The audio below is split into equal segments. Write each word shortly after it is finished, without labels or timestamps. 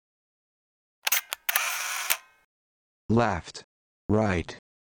left, right.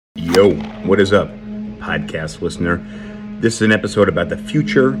 Yo, what is up, podcast listener? This is an episode about the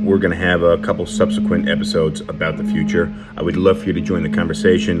future. We're going to have a couple subsequent episodes about the future. I would love for you to join the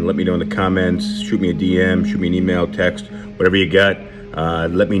conversation. Let me know in the comments. Shoot me a DM, shoot me an email, text, whatever you got.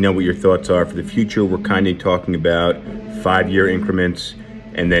 Let me know what your thoughts are for the future. We're kind of talking about 5-year increments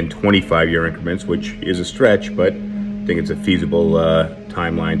and then 25-year increments, which is a stretch, but I think it's a feasible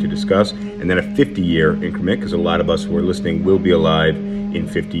timeline to discuss. And then a 50-year increment, because a lot of us who are listening will be alive in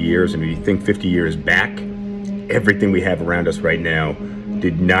 50 years. And if you think 50 years back, everything we have around us right now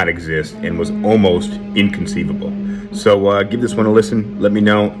did not exist and was almost inconceivable. So give this one a listen. Let me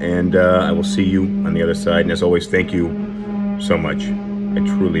know, and I will see you on the other side. And as always, thank you so much. I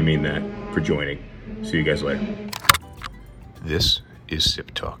truly mean that for joining. See you guys later. This is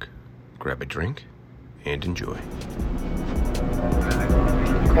Sip Talk. Grab a drink and enjoy.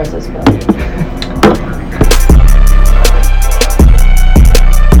 Of course, it's good.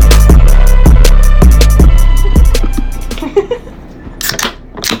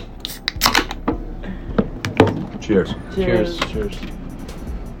 Cheers. Cheers. Cheers.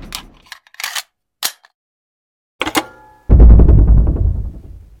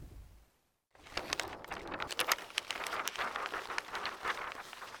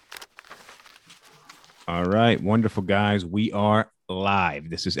 All right, wonderful guys. We are live.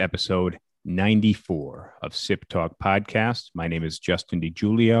 This is episode 94 of Sip Talk Podcast. My name is Justin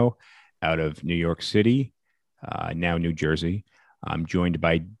DiGiulio out of New York City, now New Jersey. I'm joined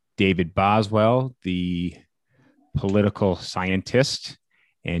by David Boswell, the political scientist,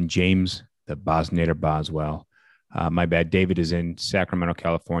 and James, the Bosnator Boswell. My bad. David is in Sacramento,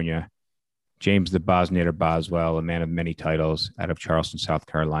 California. James, the Bosnator Boswell, a man of many titles, out of Charleston, South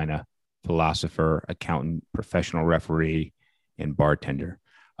Carolina. Philosopher, accountant, professional referee, and bartender.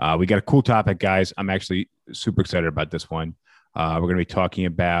 We got a cool topic, guys. I'm actually super excited about this one. We're going to be talking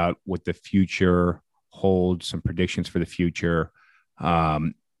about what the future holds, some predictions for the future.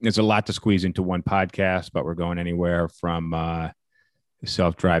 There's a lot to squeeze into one podcast, but we're going anywhere from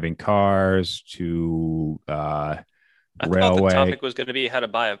self-driving cars to I railway. thought the topic was going to be how to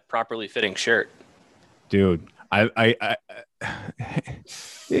buy a properly fitting shirt. Dude, I'm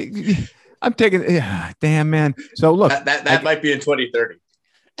taking, damn, man. So look, that might be in 2030.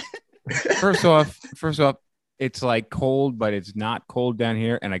 First off, it's like cold, but it's not cold down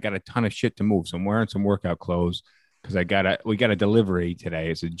here, and I got a ton of shit to move. So I'm wearing some workout clothes because we got a delivery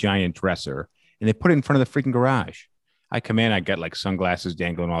today. It's a giant dresser, and they put it in front of the freaking garage. I come in, I got like sunglasses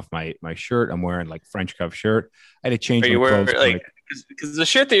dangling off my shirt. I'm wearing like French cuff shirt. I had to change my clothes. Because the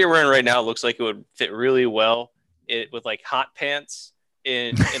shirt that you're wearing right now looks like it would fit really well with like hot pants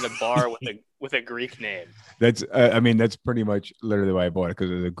in a bar with a Greek name. That's pretty much literally why I bought it,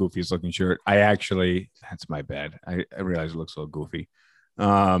 because of the goofiest looking shirt. That's my bad. I realize it looks a little goofy.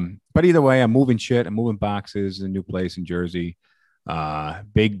 But either way, I'm moving shit. I'm moving boxes, a new place in Jersey.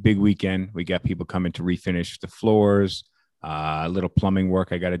 Big weekend. We got people coming to refinish the floors, a little plumbing work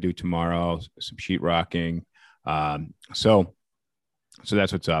I got to do tomorrow, some sheetrocking. So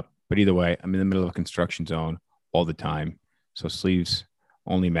that's what's up. But either way, I'm in the middle of a construction zone all the time. So sleeves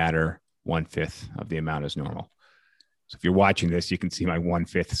only matter 1/5 of the amount as normal. So if you're watching this, you can see my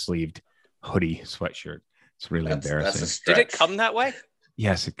 1/5 sleeved hoodie sweatshirt. It's really embarrassing. Did it come that way?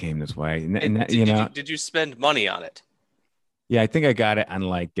 Yes, it came this way. Did you spend money on it? Yeah, I think I got it on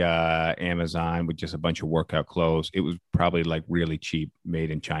like Amazon with just a bunch of workout clothes. It was probably like really cheap,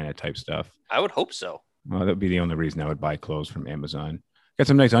 made in China type stuff. I would hope so. Well, that would be the only reason I would buy clothes from Amazon. Got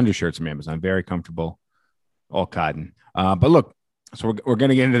some nice undershirts from Amazon. Very comfortable. All cotton. But look, so we're going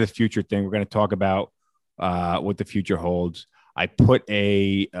to get into the future thing. We're going to talk about what the future holds. I put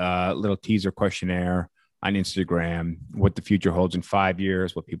a little teaser questionnaire on Instagram, what the future holds in 5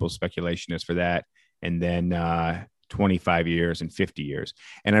 years, what people's speculation is for that, and then 25 years and 50 years.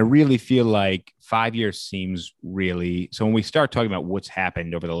 And I really feel like 5 years seems really, so when we start talking about what's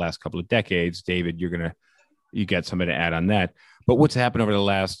happened over the last couple of decades, David, you got something to add on that. But what's happened over the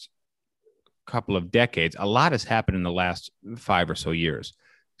last couple of decades, a lot has happened in the last 5 or so years.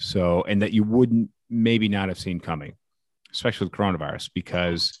 So, and that you wouldn't maybe not have seen coming, especially with coronavirus,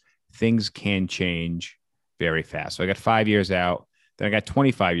 because things can change very fast. So I got 5 years out, then I got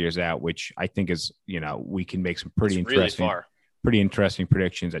 25 years out, which I think is, we can make some pretty interesting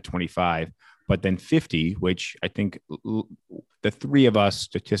predictions at 25, but then 50, which I think the three of us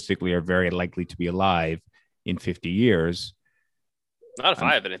statistically are very likely to be alive in 50 years. Not if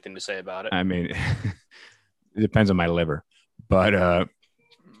I have anything to say about it. I mean, it depends on my liver, but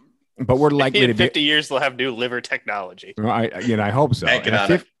we're likely in to be 50 years they'll have new liver technology. I hope so. Banking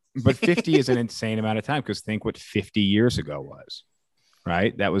on it. But 50 is an insane amount of time, because think what 50 years ago was,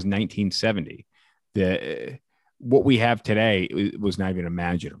 right? That was 1970. What we have today was not even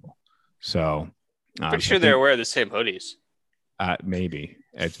imaginable. So Pretty sure they're aware of the same hoodies. Maybe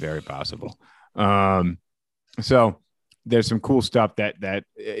it's very possible. So there's some cool stuff that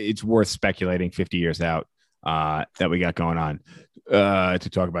it's worth speculating 50 years out that we got going on to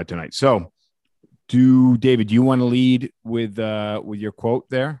talk about tonight. So, David, do you want to lead with your quote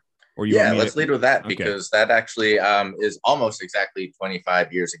there? Or let's lead with that, because that actually is almost exactly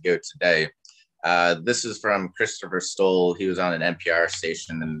 25 years ago today. This is from Christopher Stoll. He was on an NPR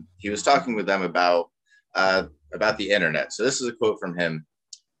station, and he was talking with them about the internet. So this is a quote from him.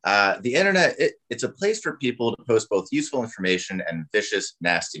 The internet, it's a place for people to post both useful information and vicious,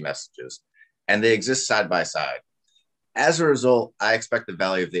 nasty messages, and they exist side by side. As a result, I expect the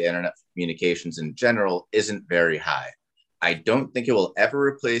value of the internet for communications in general isn't very high. I don't think it will ever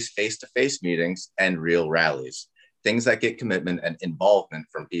replace face-to-face meetings and real rallies, things that get commitment and involvement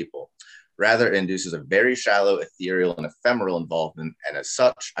from people. Rather, it induces a very shallow, ethereal, and ephemeral involvement, and as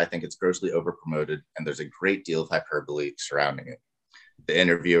such, I think it's grossly overpromoted, and there's a great deal of hyperbole surrounding it. The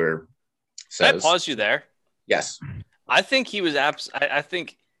interviewer says... Can I pause you there? Yes. I think he was I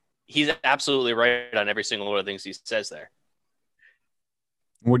think he's absolutely right on every single one of the things he says there.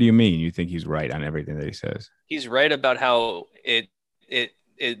 What do you mean? You think he's right on everything that he says? He's right about how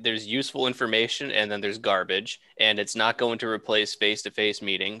there's useful information and then there's garbage, and it's not going to replace face-to-face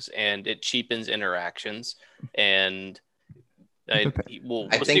meetings, and it cheapens interactions. And I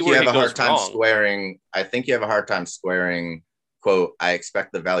think you have a hard time squaring. I think you have a hard time squaring. Quote, I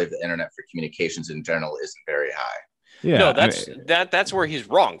expect the value of the internet for communications in general isn't very high. Yeah, no, that's where he's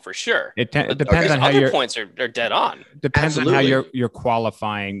wrong for sure. It depends on how your points are dead on. Depends Absolutely. On how you're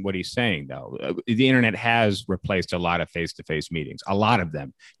qualifying what he's saying, though. The internet has replaced a lot of face-to-face meetings, a lot of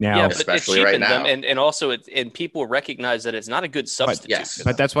them now, yeah, especially right now, and also and people recognize that it's not a good substitute.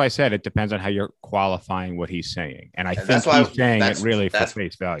 But that's why I said it depends on how you're qualifying what he's saying, and I think he's saying it really for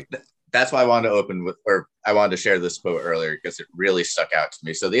face value. That's why I wanted to I wanted to share this quote earlier, because it really stuck out to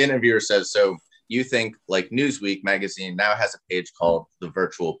me. So the interviewer says, so you think like Newsweek magazine now has a page called the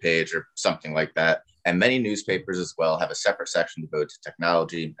virtual page or something like that. And many newspapers as well have a separate section devoted to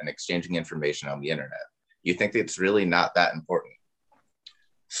technology and exchanging information on the internet. You think it's really not that important?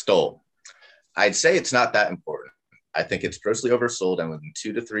 Stoll, I'd say it's not that important. I think it's grossly oversold, and within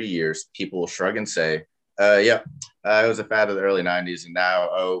 2 to 3 years, people will shrug and say, it was a fad of the early 90s, and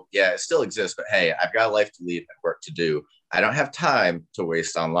now, it still exists, but hey, I've got a life to lead and work to do. I don't have time to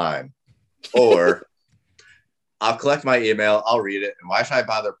waste online. Or I'll collect my email, I'll read it, and why should I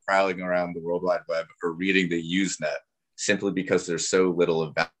bother prowling around the World Wide Web or reading the Usenet simply because there's so little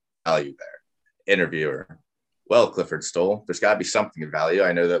of value there? Interviewer, well, Clifford Stoll, there's got to be something of value.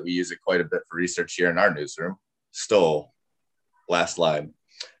 I know that we use it quite a bit for research here in our newsroom. Stoll, last line.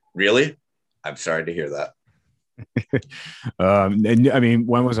 Really? I'm sorry to hear that. I mean,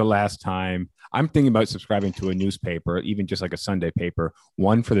 when was the last time? I'm thinking about subscribing to a newspaper, even just like a Sunday paper,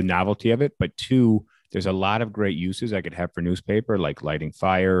 one, for the novelty of it, but two, there's a lot of great uses I could have for newspaper, like lighting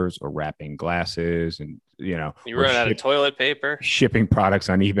fires or wrapping glasses, and you run out of toilet paper, shipping products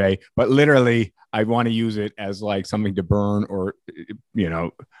on eBay. But literally, I want to use it as like something to burn or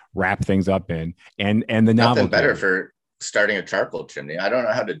wrap things up in, and the novelty. Nothing better for starting a charcoal chimney. I don't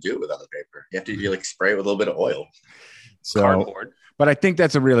know how to do it with other paper. You have to spray it with a little bit of oil. So, cardboard. But I think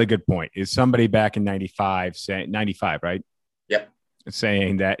that's a really good point. Is somebody back in 95 saying 95, right? Yep.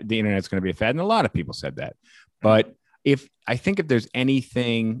 Saying that the internet's going to be a fad. And a lot of people said that. But if there's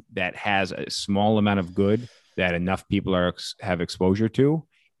anything that has a small amount of good that enough people have exposure to,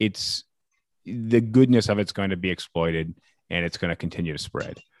 it's the goodness of it's going to be exploited, and it's going to continue to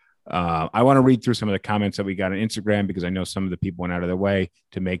spread. I want to read through some of the comments that we got on Instagram, because I know some of the people went out of their way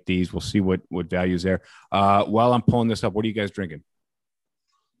to make these. We'll see what value is there. While I'm pulling this up, what are you guys drinking?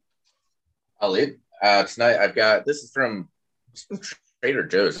 I'll lead. Tonight I've got, this is from Trader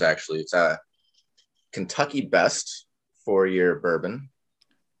Joe's, actually. It's a Kentucky Best 4-year bourbon.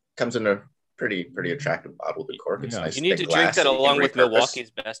 Comes in a pretty attractive bottle to cork. It's nice. You need to drink that along with Milwaukee's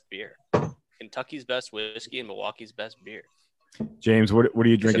Best beer. Kentucky's Best whiskey and Milwaukee's Best beer. James, what are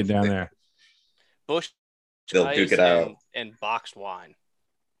you drinking down there? Busch They'll duke it out. And boxed wine.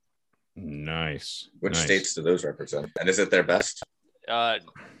 Nice. Which states do those represent? And is it their best?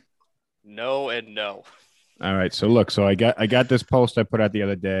 No and no. All right. So look, I got this post I put out the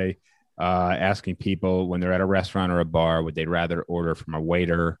other day asking people when they're at a restaurant or a bar, would they rather order from a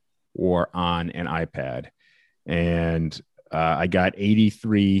waiter or on an iPad? And I got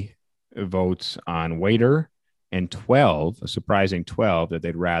 83 votes on waiter and 12, a surprising 12, that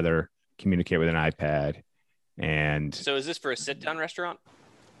they'd rather communicate with an iPad. And So is this for a sit-down restaurant?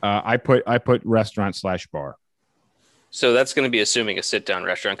 I put restaurant/bar. So that's going to be assuming a sit-down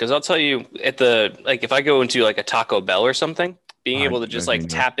restaurant, because I'll tell you, if I go into like a Taco Bell or something, being able to just like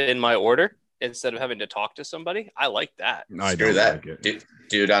tap in my order instead of having to talk to somebody, I like that. No, I Screw don't that. like it.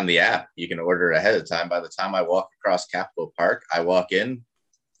 Do it on the app. You can order ahead of time. By the time I walk across Capitol Park, I walk in.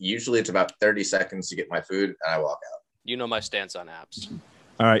 Usually it's about 30 seconds to get my food, and I walk out. You know my stance on apps.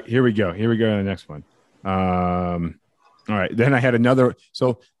 All right, here we go. To the next one. All right, then I had another.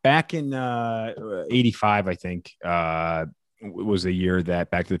 So back in 85, I think, was the year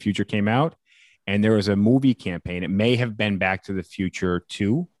that Back to the Future came out. And there was a movie campaign. It may have been Back to the Future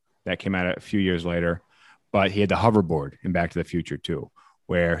 2 that came out a few years later. But he had the hoverboard in Back to the Future 2,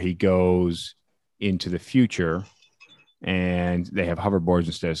 where he goes into the future and they have hoverboards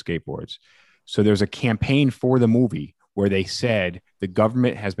instead of skateboards. So there's a campaign for the movie where they said the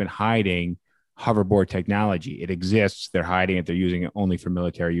government has been hiding hoverboard technology. It exists. They're hiding it. They're using it only for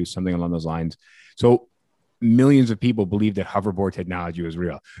military use, something along those lines. So millions of people believe that hoverboard technology was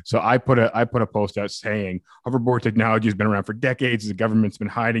real. So I put a post out saying hoverboard technology has been around for decades. The government's been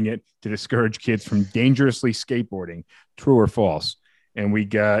hiding it to discourage kids from dangerously skateboarding. True or false? And we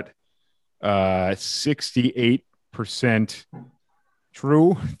got 68%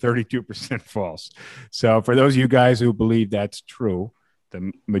 true, 32% false. So for those of you guys who believe that's true,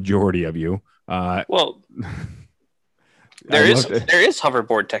 the majority of you, well, there is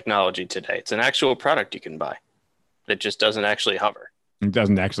hoverboard technology today. It's an actual product you can buy. It just doesn't actually hover. It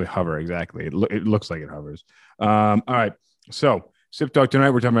doesn't actually hover. Exactly. It looks like it hovers. All right. So Sip Talk tonight,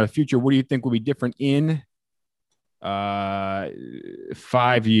 we're talking about the future. What do you think will be different in 5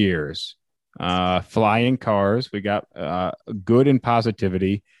 years? Flying cars. We got good and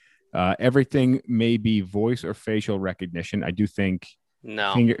positivity. Everything may be voice or facial recognition. I do think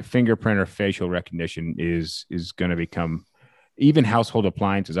fingerprint or facial recognition is going to become even household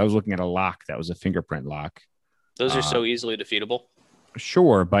appliances. I was looking at a lock that was a fingerprint lock. Those are so easily defeatable.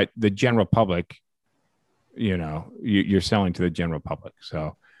 Sure, but the general public, you're selling to the general public.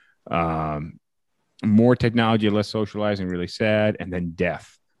 So more technology, less socializing, really sad. And then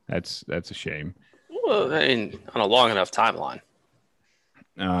death. That's a shame. Well, I mean, on a long enough timeline.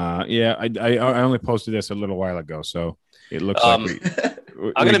 Yeah, I only posted this a little while ago, so it looks like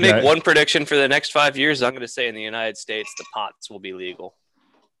I'm going to make one prediction for the next 5 years. I'm going to say in the United States, the pots will be legal.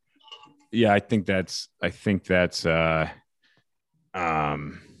 Yeah, I think that's I don't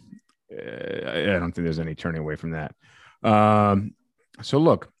think there's any turning away from that. So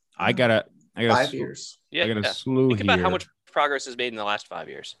look, I got 5 years. I got a slew Think here. about how much progress is made in the last 5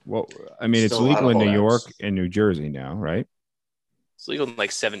 years. Well, I mean, it's legal in New York and New Jersey now, right? It's legal in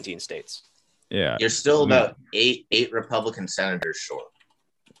like 17 states. Yeah. You're still about eight Republican senators short.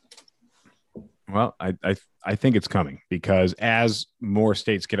 Well, I think it's coming because as more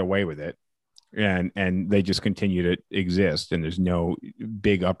states get away with it and they just continue to exist and there's no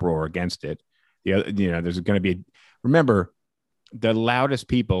big uproar against it, there's going to be, remember, the loudest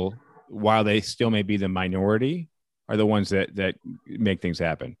people, while they still may be the minority, are the ones that make things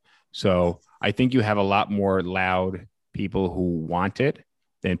happen. So I think you have a lot more loud people who want it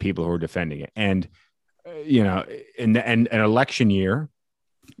than people who are defending it. And, in an election year,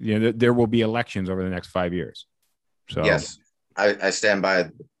 there will be elections over the next 5 years. So yes, I stand by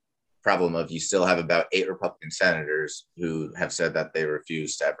the problem of you still have about 8 Republican senators who have said that they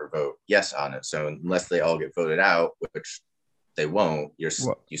refuse to ever vote yes on it. So unless they all get voted out, which they won't, you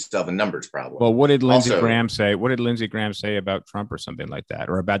still have a numbers problem. Well, what did Lindsey Graham say? What did Lindsey Graham say about Trump or something like that,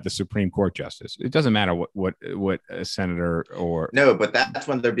 or about the Supreme Court justice? It doesn't matter what a senator or no, but that's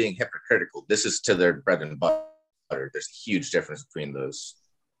when they're being hypocritical. This is to their bread and butter. There's a huge difference between those.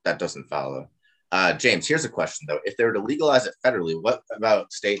 That doesn't follow. James, here's a question though: if they were to legalize it federally, what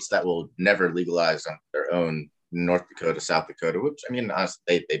about states that will never legalize on their own? North Dakota, South Dakota, which I mean,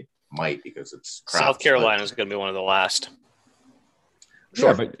 honestly, they might because it's crops, South Carolina is going to be one of the last.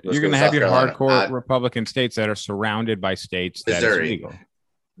 Sure, yeah, but you're going to have your hardcore Republican states that are surrounded by states that is illegal.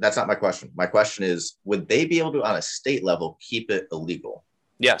 That's not my question. My question is, would they be able to, on a state level, keep it illegal?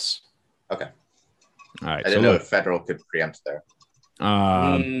 Yes. Okay. All right. I didn't know if federal could preempt there.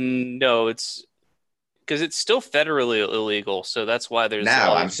 No, it's because it's still federally illegal. So that's why there's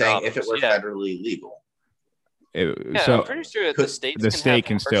now. I'm saying if it were federally legal. So I'm pretty sure that the state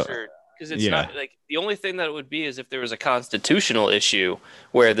can still. Because it's not like the only thing that it would be is if there was a constitutional issue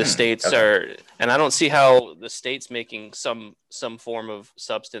where the states are. And I don't see how the state's making some form of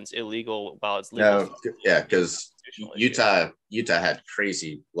substance illegal while it's legal. No, yeah, because Utah had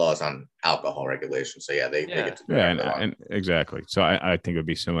crazy laws on alcohol regulation. So they get to do whatever they want. And exactly. So I think it would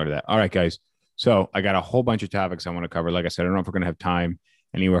be similar to that. All right, guys. So I got a whole bunch of topics I want to cover. Like I said, I don't know if we're going to have time.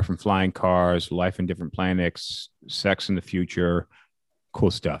 Anywhere from flying cars, life in different planets, sex in the future, cool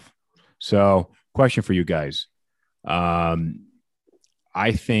stuff. So, question for you guys.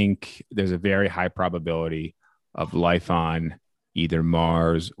 I think there's a very high probability of life on either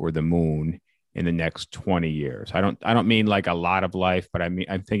Mars or the moon in the next 20 years. I don't mean like a lot of life, but I'm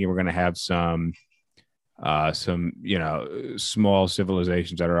thinking we're going to have some small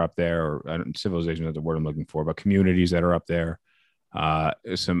civilizations that are up there, or civilization is the word I'm looking for, but communities that are up there,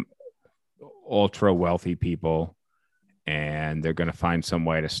 some ultra wealthy people, and they're going to find some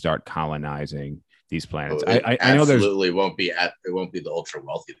way to start colonizing these planets. I know it won't be the ultra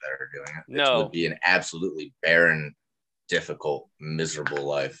wealthy that are doing it. No, it would be an absolutely barren, difficult, miserable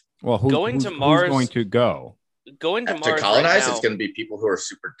life. Well, who's going to Mars? To colonize, right now, it's going to be people who are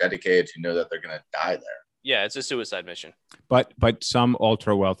super dedicated, who know that they're going to die there. Yeah, it's a suicide mission. But some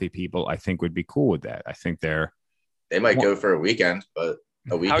ultra wealthy people, I think, would be cool with that. I think they might go for a weekend, but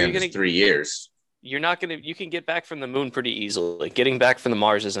a weekend is 3 years. You're not going to. You can get back from the moon pretty easily. Getting back from the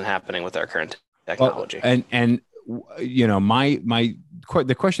Mars isn't happening with our current technology. Well, and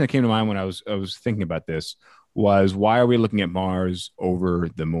the question that came to mind when I was thinking about this was, why are we looking at Mars over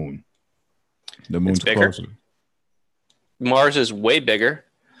the moon? The moon's closer. Mars is way bigger,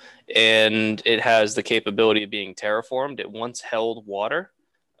 and it has the capability of being terraformed. It once held water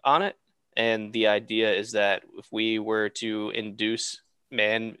on it, and the idea is that if we were to induce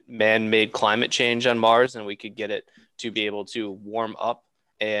man-made climate change on Mars, and we could get it to be able to warm up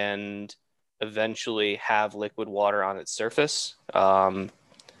and eventually have liquid water on its surface. The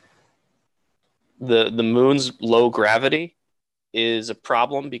moon's low gravity is a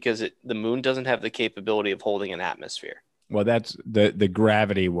problem because the moon doesn't have the capability of holding an atmosphere. Well, that's the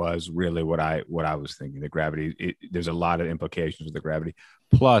gravity was really what I was thinking. The gravity, there's a lot of implications with the gravity.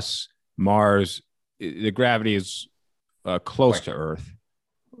 Plus, Mars, the gravity is close to Earth.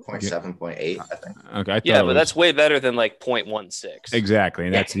 0.7, 0.8, I think. Okay, but that's way better than like 0.16. Exactly,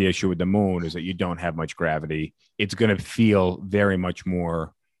 and that's the issue with the moon, is that you don't have much gravity. It's going to feel very much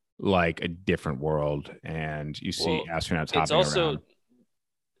more like a different world, and you see astronauts hopping around. It's also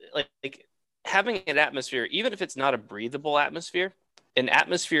like having an atmosphere, even if it's not a breathable atmosphere, an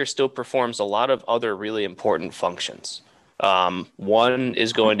atmosphere still performs a lot of other really important functions. One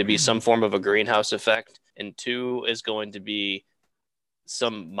is going to be some form of a greenhouse effect, and two is going to be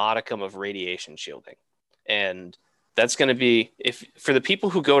some modicum of radiation shielding. And that's going to be, for the people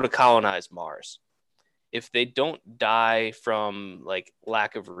who go to colonize Mars, if they don't die from like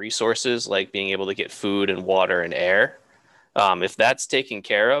lack of resources, like being able to get food and water and air, if that's taken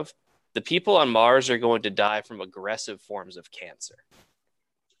care of, the people on Mars are going to die from aggressive forms of cancer.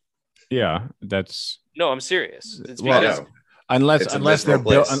 Yeah, no, I'm serious. It's because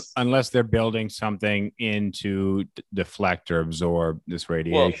unless they're building something in to deflect or absorb this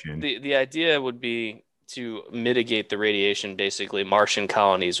radiation. Well, the idea would be to mitigate the radiation. Basically, Martian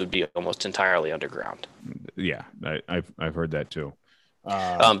colonies would be almost entirely underground. Yeah, I've heard that too.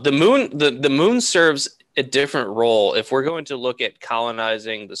 The moon serves a different role. If we're going to look at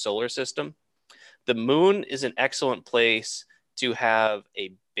colonizing the solar system, the moon is an excellent place to have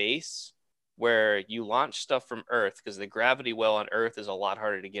a base where you launch stuff from Earth, because the gravity well on Earth is a lot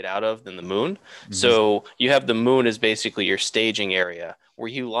harder to get out of than the moon. Mm-hmm. So you have the moon as basically your staging area where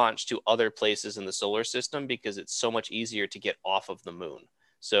you launch to other places in the solar system because it's so much easier to get off of the moon.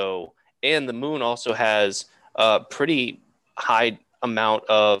 So, and the moon also has a pretty high amount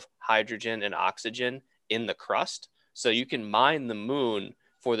of hydrogen and oxygen in the crust. So you can mine the moon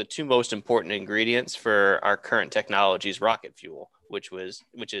for the two most important ingredients for our current technology's rocket fuel, which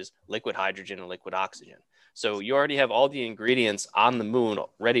is liquid hydrogen and liquid oxygen. So you already have all the ingredients on the moon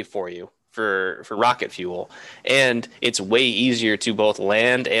ready for you for rocket fuel. And it's way easier to both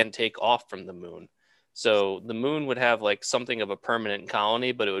land and take off from the moon. So the moon would have like something of a permanent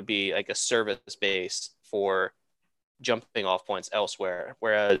colony, but it would be like a service base for jumping off points elsewhere.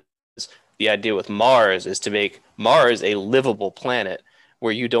 Whereas the idea with Mars is to make Mars a livable planet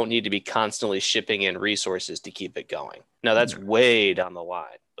where you don't need to be constantly shipping in resources to keep it going. Now that's way down the line,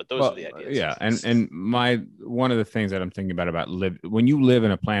 but those are the ideas. Yeah, and one of the things that I'm thinking about when you live in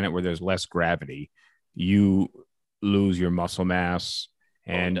a planet where there's less gravity, you lose your muscle mass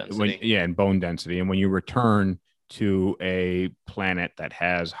and bone density. And when you return to a planet that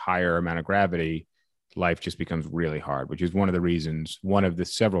has higher amount of gravity, life just becomes really hard, which is one of the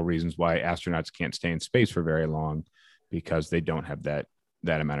several reasons why astronauts can't stay in space for very long, because they don't have that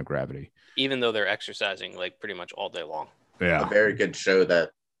amount of gravity. Even though they're exercising like pretty much all day long. A very good show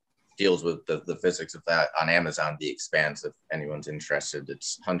that deals with the physics of that on Amazon, The Expanse, if anyone's interested.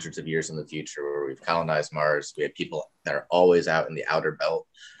 It's hundreds of years in the future where we've colonized Mars. We have people that are always out in the outer belt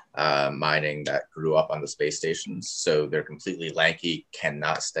mining that grew up on the space stations. So they're completely lanky,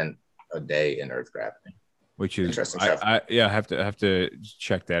 cannot spend a day in Earth gravity. Which is interesting stuff. I have to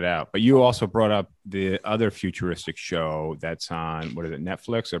check that out. But you also brought up the other futuristic show that's on, what is it,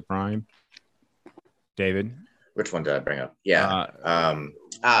 Netflix or Prime? David? Which one did I bring up? Yeah.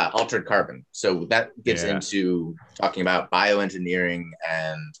 Altered Carbon. So that gets into talking about bioengineering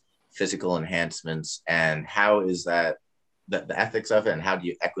and physical enhancements, and how is that the ethics of it, and how do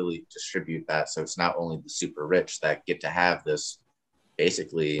you equitably distribute that so it's not only the super rich that get to have this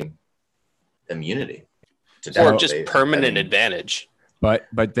basically immunity to or just permanent advantage. But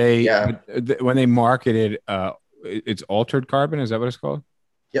they when they marketed it's Altered Carbon, is that what it's called?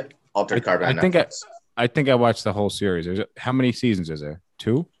 Yep, Altered Carbon. I think I watched the whole series. How many seasons is there?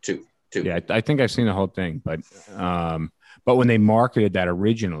 Two. Yeah, I think I've seen the whole thing. But when they marketed that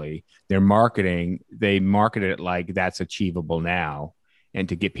originally, they marketed it like that's achievable now, and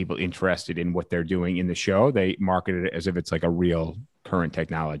to get people interested in what they're doing in the show, they marketed it as if it's like a real current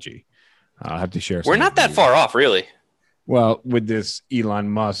technology. I'll have to share. We're not that far off, really. Well, with this Elon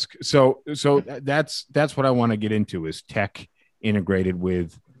Musk, so that's what I want to get into, is tech integrated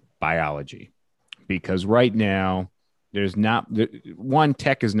with biology, because right now there's not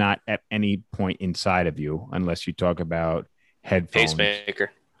tech is not at any point inside of you unless you talk about headphones. Pacemaker.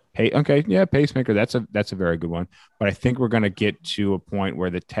 Pacemaker. That's a very good one. But I think we're going to get to a point where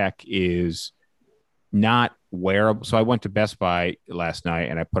the tech is not wearable. So I went to Best Buy last night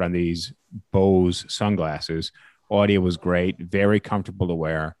and I put on these Bose sunglasses. Audio was great, very comfortable to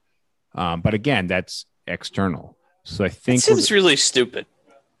wear. But again, that's external. So I think it seems really stupid.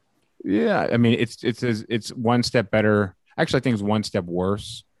 Yeah, I mean, it's one step better. Actually, I think it's one step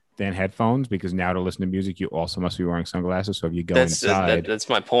worse than headphones, because now to listen to music, you also must be wearing sunglasses. So if you go inside, that's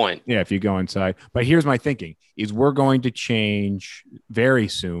my point. Yeah, if you go inside. But here's my thinking: is we're going to change very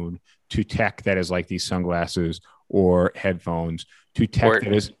soon to tech that is like these sunglasses or headphones, to tech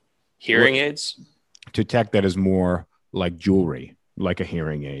that is hearing aids, to tech that is more like jewelry, like a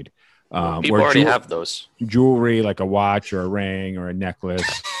hearing aid. People already have those. Jewelry, like a watch or a ring or a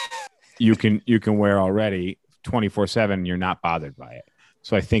necklace. You can wear already 24/7. You're not bothered by it.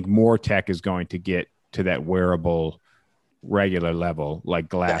 So I think more tech is going to get to that wearable, regular level, like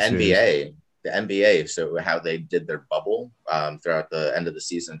glasses. The NBA. So how they did their bubble throughout the end of the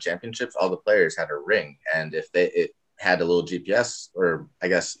season championships, all the players had a ring, and if it had a little GPS, or I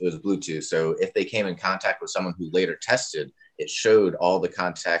guess it was Bluetooth. So if they came in contact with someone who later tested, it showed all the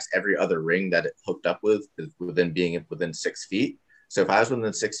contacts, every other ring that it hooked up with, within 6 feet. So if I was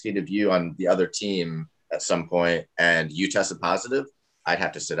within 6 feet of you on the other team at some point and you tested positive, I'd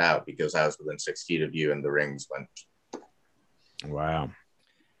have to sit out because I was within 6 feet of you and the rings went. Wow.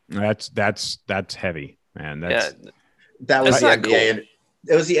 That's heavy, man. That was the NBA. Cool. And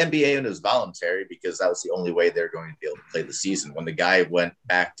it was the NBA, and it was voluntary because that was the only way they're going to be able to play the season. When the guy went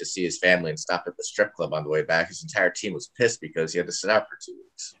back to see his family and stopped at the strip club on the way back, his entire team was pissed because he had to sit out for 2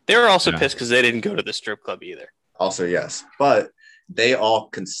 weeks. They were also pissed because they didn't go to the strip club either. Also, yes. But they all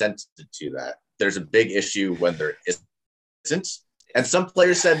consented to that. There's a big issue when there isn't. And some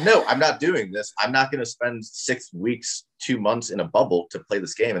players said, no, I'm not doing this. I'm not going to spend 6 weeks, 2 months in a bubble to play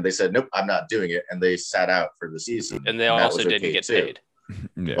this game. And they said, nope, I'm not doing it. And they sat out for the season. And they also didn't get paid.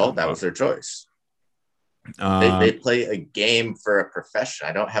 Yeah, well, that was their choice. They play a game for a profession.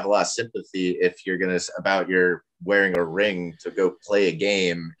 I don't have a lot of sympathy if you're going to about your wearing a ring to go play a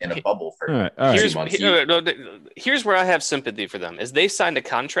game in a bubble for 2 months. Here's where I have sympathy for them: is they signed a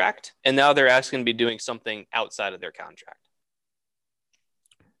contract and now they're asking to be doing something outside of their contract.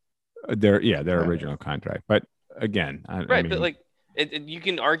 Their original contract, but again, I mean, but like. You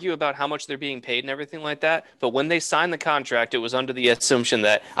can argue about how much they're being paid and everything like that, but when they signed the contract, it was under the assumption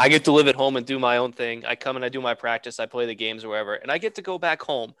that I get to live at home and do my own thing. I come and I do my practice, I play the games or wherever, and I get to go back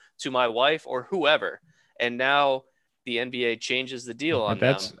home to my wife or whoever. And now the NBA changes the deal on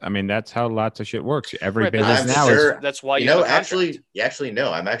them. I mean, that's how lots of shit works. Every Right, business now sure, is. That's why you know. Actually,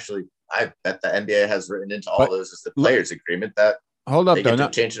 no. I bet the NBA has written into all those as the players' agreement that. Hold up, they get to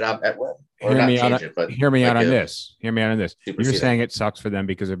change it out at will. Hear me out on this. You're saying it sucks for them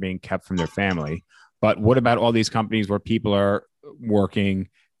because they're being kept from their family. But what about all these companies where people are working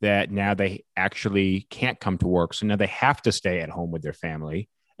that now they actually can't come to work? So now they have to stay at home with their family.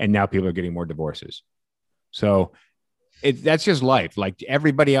 And now people are getting more divorces. So that's just life. Like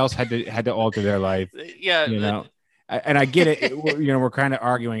everybody else had to alter their life, Yeah. you know. And I get it. We're kind of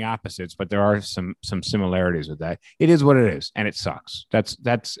arguing opposites, but there are some similarities with that. It is what it is, and it sucks.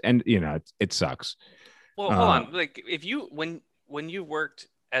 And it sucks. Well, hold on. Like if you when you worked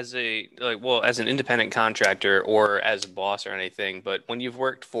as as an independent contractor or as a boss or anything, but when you've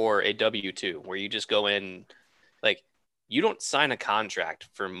worked for a W-2 where you just go in, like you don't sign a contract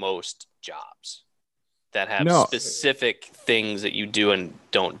for most jobs that have specific things that you do and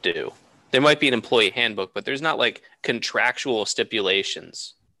don't do. There might be an employee handbook, but there's not like contractual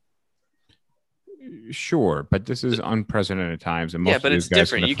stipulations. Sure, but this is unprecedented times, and but it's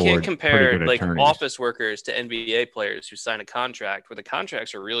different. You can't compare like office workers to NBA players who sign a contract where the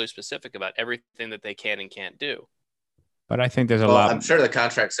contracts are really specific about everything that they can and can't do. But I think there's a lot. I'm sure the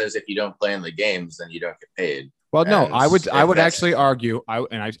contract says if you don't play in the games, then you don't get paid. Well, no, I would actually argue,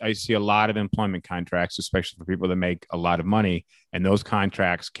 I see a lot of employment contracts, especially for people that make a lot of money, and those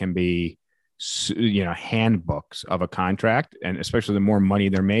contracts can be, handbooks of a contract, and especially the more money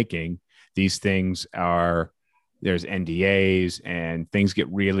they're making, these things there's NDAs and things get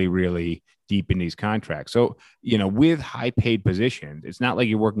really, really deep in these contracts. So, with high paid positions, it's not like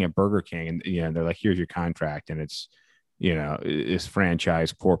you're working at Burger King and they're like, here's your contract, and it's this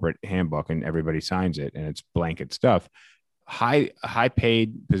franchise corporate handbook and everybody signs it and it's blanket stuff. High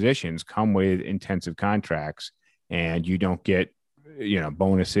paid positions come with intensive contracts, and you don't get,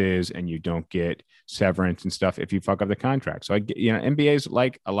 bonuses, and you don't get severance and stuff if you fuck up the contract. So NBA is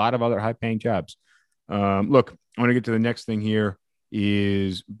like a lot of other high paying jobs. Look, I want to get to the next thing here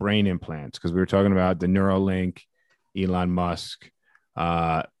is brain implants, because we were talking about the Neuralink, Elon Musk.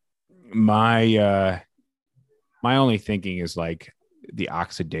 My only thinking is like the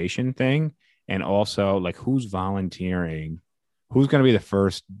oxidation thing, and also like who's volunteering, who's going to be the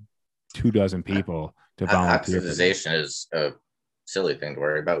first 24 people to volunteer. Oxidization is a silly thing to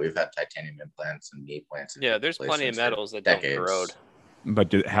worry about. We've had titanium implants and knee plants. There's plenty of metals that don't corrode.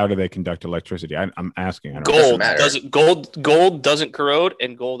 But how do they conduct electricity? I'm asking. Gold doesn't corrode,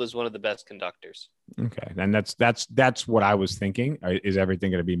 and gold is one of the best conductors. Okay, and that's what I was thinking. Is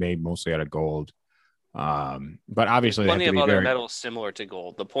everything going to be made mostly out of gold? But obviously, plenty of other metals similar to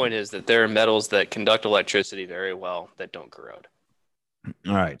gold. The point is that there are metals that conduct electricity very well that don't corrode.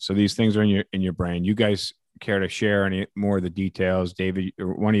 All right, so these things are in your brain. You guys care to share any more of the details? David,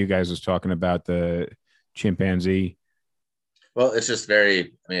 one of you guys was talking about the chimpanzee. Well, it's just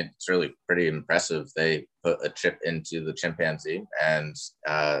it's really pretty impressive. They put a chip into the chimpanzee, and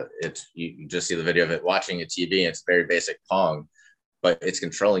you can just see the video of it watching a TV. It's very basic Pong, but it's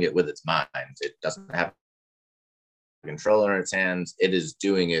controlling it with its mind. It doesn't have a controller in its hands. It is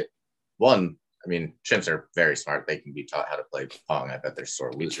doing it. Chimps are very smart. They can be taught how to play Pong. I bet they're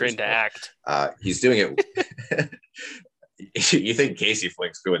sore losers. Trained to act. He's doing it. You think Casey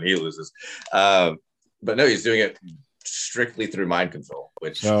flinks when he loses. But no, he's doing it strictly through mind control,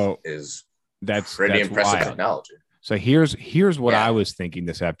 which is pretty impressive wild technology. So here's what I was thinking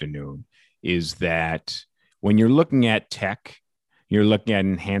this afternoon is that when you're looking at tech, you're looking at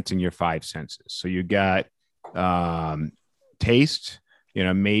enhancing your five senses. So you got taste,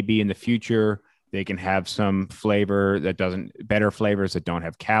 maybe in the future they can have some flavor better flavors that don't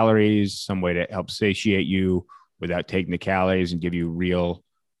have calories, some way to help satiate you without taking the calories and give you real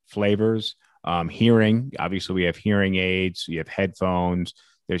flavors. Hearing, obviously we have hearing aids, you have headphones.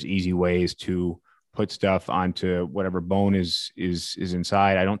 There's easy ways to put stuff onto whatever bone is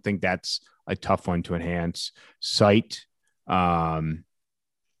inside. I don't think that's a tough one to enhance. Sight. I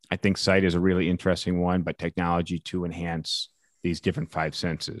think sight is a really interesting one, but technology to enhance these different five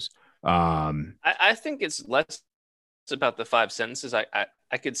senses. I think it's less about the five senses. I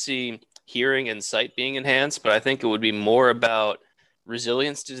could see hearing and sight being enhanced, but I think it would be more about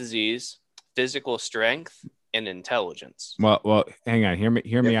resilience to disease, physical strength, and intelligence. Well, hang on.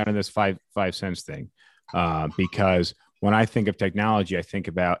 Hear me out on this five sense thing, because when I think of technology, I think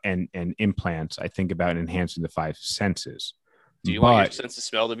about and implants. I think about enhancing the five senses. Do you want your sense of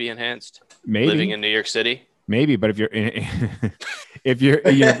smell to be enhanced? Maybe living in New York City. Maybe, but if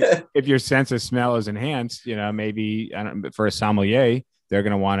your sense of smell is enhanced, maybe for a sommelier, they're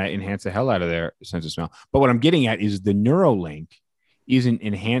going to want to enhance the hell out of their sense of smell. But what I'm getting at is the Neuralink isn't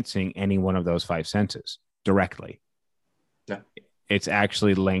enhancing any one of those five senses directly. No. It's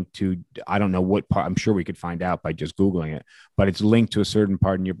actually linked to, I don't know what part, I'm sure we could find out by just Googling it, but it's linked to a certain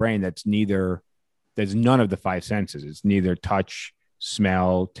part in your brain there's none of the five senses. It's neither touch,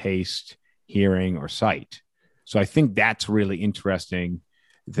 smell, taste, hearing, or sight. So I think that's really interesting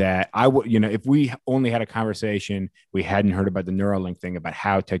that if we only had a conversation, we hadn't heard about the Neuralink thing, about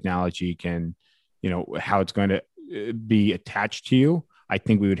how technology can how it's going to be attached to you, I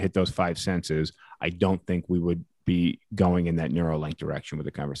think we would hit those five senses. I don't think we would be going in that Neuralink direction with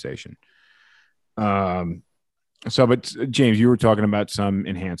the conversation. But James, you were talking about some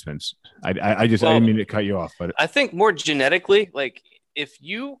enhancements. I didn't mean to cut you off, but I think more genetically, like if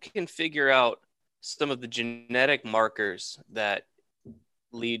you can figure out some of the genetic markers that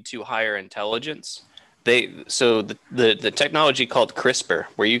lead to higher intelligence, the technology called CRISPR,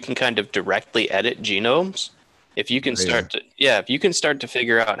 where you can kind of directly edit genomes. If you can start to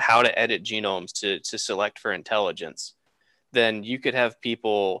figure out how to edit genomes to select for intelligence, then you could have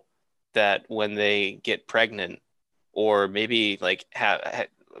people that when they get pregnant, or maybe like have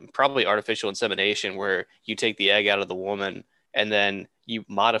probably artificial insemination, where you take the egg out of the woman and then you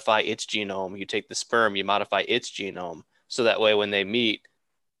modify its genome, you take the sperm, you modify its genome, so that way when they meet,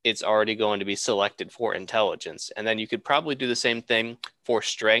 it's already going to be selected for intelligence. And then you could probably do the same thing for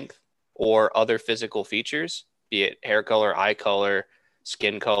strength or other physical features, be it hair color, eye color,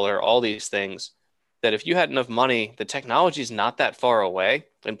 skin color, all these things, that if you had enough money, the technology is not that far away.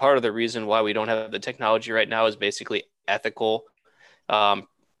 And part of the reason why we don't have the technology right now is basically ethical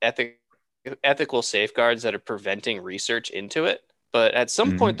safeguards that are preventing research into it. But at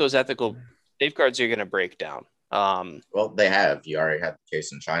some point, those ethical safeguards are going to break down. Well, they have. You already had the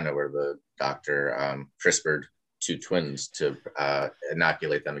case in China where the doctor CRISPR'd two twins to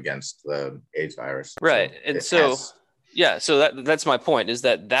inoculate them against the AIDS virus. Right. So that's my point, is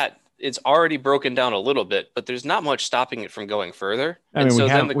that it's already broken down a little bit, but there's not much stopping it from going further. I mean,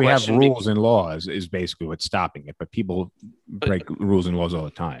 we have rules and laws is basically what's stopping it, but people break rules and laws all the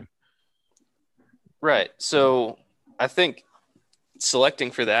time. Right. So I think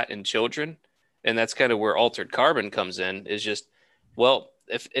selecting for that in children, and that's kind of where altered carbon comes in, is just, well,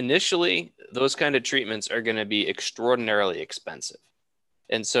 if initially those kind of treatments are going to be extraordinarily expensive.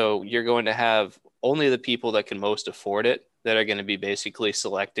 And so you're going to have only the people that can most afford it that are going to be basically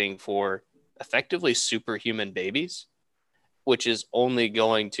selecting for effectively superhuman babies, which is only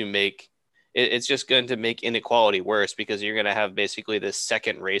going to make it's just going to make inequality worse, because you're going to have basically this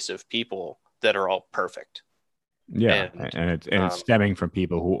second race of people that are all perfect. Yeah. And it's stemming from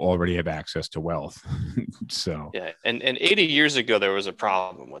people who already have access to wealth. So, yeah. And 80 years ago, there was a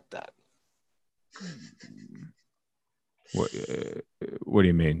problem with that. What do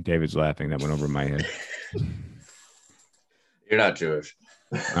you mean? David's laughing. That went over my head. You're not Jewish.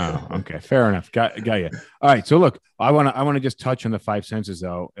 Oh, okay. Fair enough. Got you. All right. So look, I want to just touch on the five senses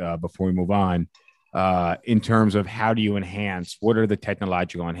though, before we move on, in terms of how do you enhance, what are the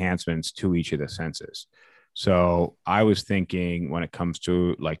technological enhancements to each of the senses? So I was thinking when it comes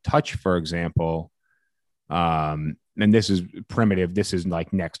to like touch, for example, and this is primitive. This is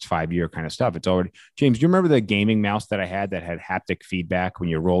like next 5-year kind of stuff. It's already, James, do you remember the gaming mouse that I had that had haptic feedback when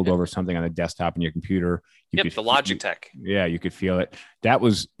you rolled over something on the desktop in your computer? The Logitech. You could feel it. That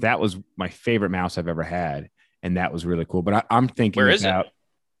was my favorite mouse I've ever had. And that was really cool. But I'm thinking, where is it?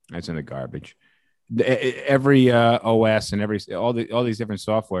 It's in the garbage. Every OS and all these different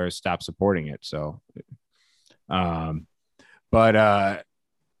softwares stop supporting it. So, what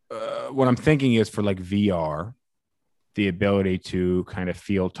I'm thinking is for like VR, the ability to kind of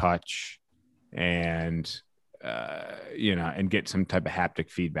feel touch and and get some type of haptic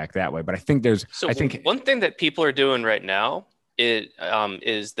feedback that way. But I think one thing that people are doing right now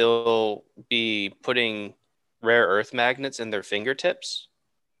is they'll be putting rare earth magnets in their fingertips,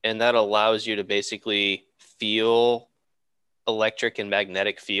 and that allows you to basically feel electric and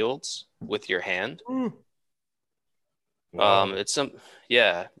magnetic fields with your hand. Wow.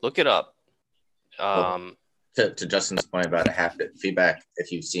 Look it up. To Justin's point about a haptic feedback,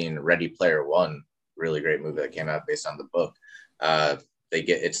 if you've seen Ready Player One, really great movie that came out based on the book,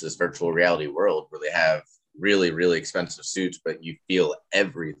 it's this virtual reality world where they have really, really expensive suits, but you feel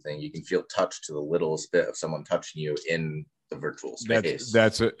everything. You can feel touch to the littlest bit of someone touching you in the virtual space.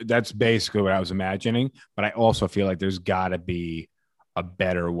 That's basically what I was imagining, but I also feel like there's got to be a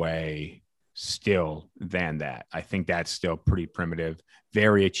better way still than that. I think that's still pretty primitive,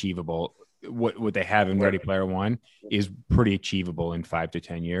 very achievable. What they have in Ready Player One is pretty achievable in 5 to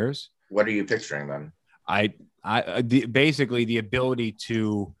 10 years. What are you picturing then? Basically the ability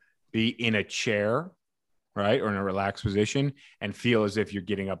to be in a chair, right, or in a relaxed position and feel as if you're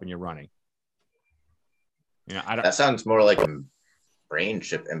getting up and you're running. That sounds more like a brain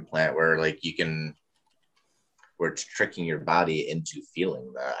chip implant where like we're tricking your body into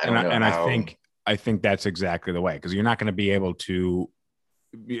feeling that. I think that's exactly the way, because you're not going to be able to,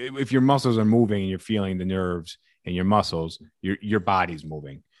 if your muscles are moving and you're feeling the nerves in your muscles, your body's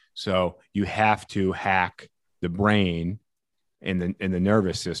moving. So you have to hack the brain and the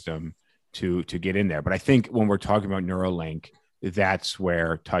nervous system to get in there. But I think when we're talking about Neuralink, that's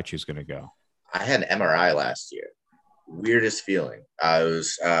where touch is going to go. I had an MRI last year. Weirdest feeling. I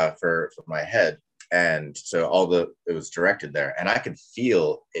was for my head, and so it was directed there, and I could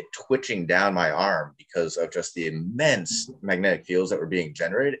feel it twitching down my arm because of just the immense magnetic fields that were being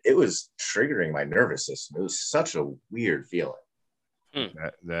generated. It was triggering my nervous system. It was such a weird feeling.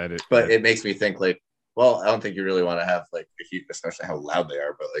 But it makes me think like, well, I don't think you really want to have like, especially how loud they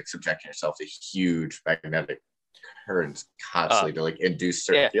are, but like subjecting yourself to huge magnetic currents constantly to like induce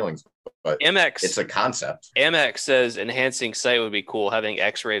certain feelings. But Amex, it's a concept. Amex says enhancing sight would be cool, having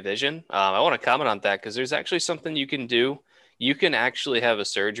X-ray vision. I want to comment on that because there's actually something you can do. You can actually have a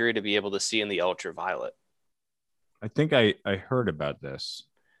surgery to be able to see in the ultraviolet. I think I heard about this.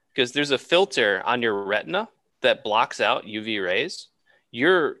 Because there's a filter on your retina that blocks out UV rays.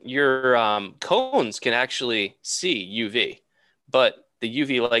 Your cones can actually see UV, but the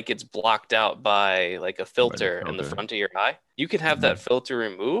UV light gets blocked out by like a filter in the front of your eye. You can have that filter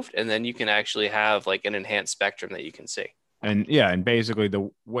removed, and then you can actually have like an enhanced spectrum that you can see. And and basically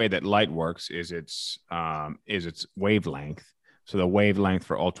the way that light works is its wavelength. So the wavelength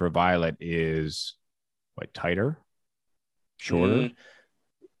for ultraviolet is what, tighter, shorter?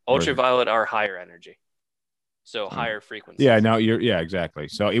 Ultraviolet are higher energy, so higher frequency. Yeah, no, exactly.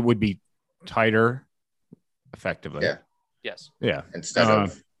 So it would be tighter, effectively. Yeah. Yes. Yeah. Instead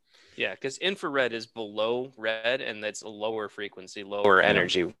of. Yeah, because infrared is below red, and that's a lower frequency, lower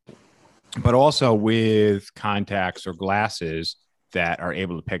energy. But also with contacts or glasses that are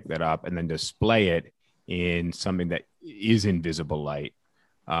able to pick that up and then display it in something that is invisible light,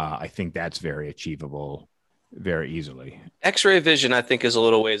 I think that's very achievable very easily. X-ray vision, I think, is a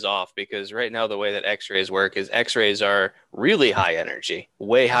little ways off because right now the way that X-rays work is X-rays are really high energy,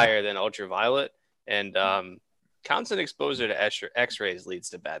 way higher than ultraviolet, and constant exposure to X-rays leads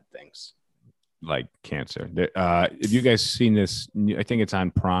to bad things. Like cancer. Have you guys seen this? I think it's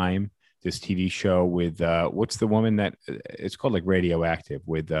on Prime, this TV show with, what's the woman that, it's called like Radioactive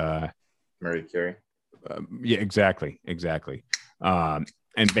with Marie Curie. Yeah, exactly.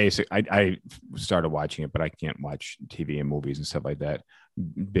 And basically, I started watching it, but I can't watch TV and movies and stuff like that.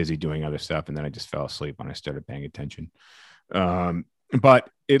 Busy doing other stuff. And then I just fell asleep when I started paying attention. But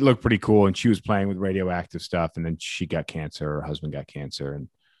it looked pretty cool. And she was playing with radioactive stuff. And then she got cancer. Her husband got cancer. And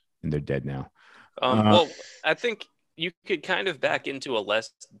they're dead now. Well, I think you could kind of back into a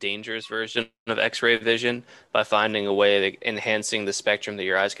less dangerous version of X-ray vision by finding a way of enhancing the spectrum that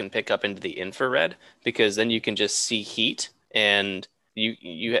your eyes can pick up into the infrared, because then you can just see heat, and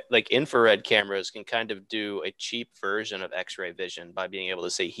you like infrared cameras can kind of do a cheap version of X-ray vision by being able to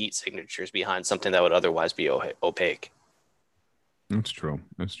see heat signatures behind something that would otherwise be opaque. That's true.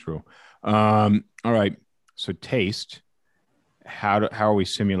 All right. So taste. How are we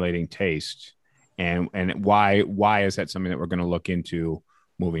simulating taste? And why is that something that we're going to look into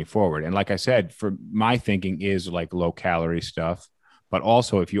moving forward? And like I said, for my thinking is like low calorie stuff, but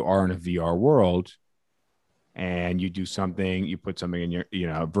also if you are in a VR world and you do something, you put something in your,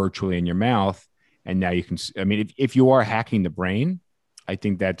 virtually in your mouth, and now you can, I mean, if you are hacking the brain, I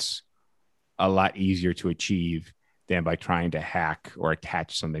think that's a lot easier to achieve than by trying to hack or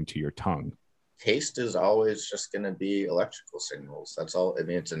attach something to your tongue. Taste is always just going to be electrical signals. That's all. I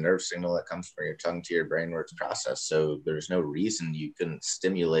mean, it's a nerve signal that comes from your tongue to your brain where it's processed. So there's no reason you couldn't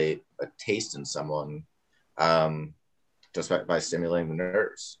stimulate a taste in someone just by stimulating the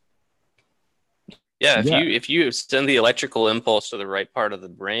nerves. Yeah, if you send the electrical impulse to the right part of the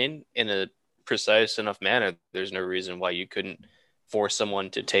brain in a precise enough manner, there's no reason why you couldn't force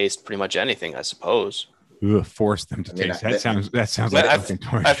someone to taste pretty much anything, I suppose. Force them to taste. That sounds like fucking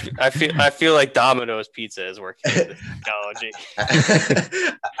torture. I feel like Domino's Pizza is working with this technology.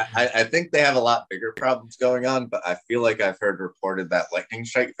 I think they have a lot bigger problems going on, but I feel like I've heard reported that lightning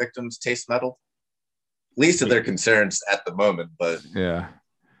strike victims taste metal. Least of their concerns at the moment, but yeah,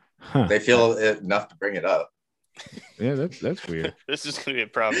 they feel enough to bring it up. Yeah, that's weird. This is going to be a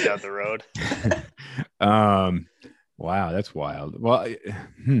problem down the road. Wow, that's wild. Well,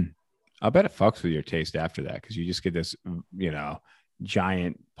 I bet it fucks with your taste after that, because you just get this,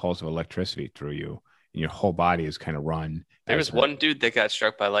 giant pulse of electricity through you, and your whole body is kind of run. There was one dude that got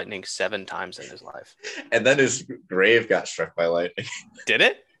struck by lightning 7 times in his life. And then his grave got struck by lightning. Did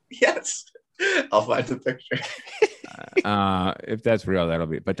it? Yes. I'll find the picture. If that's real, that'll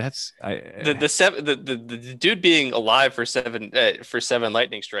be. But that's the dude being alive for 7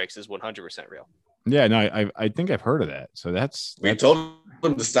 lightning strikes is 100% real. Yeah, no, I think I've heard of that. So we told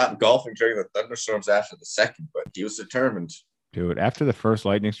him to stop golfing during the thunderstorms after the second, but he was determined. Dude, after the first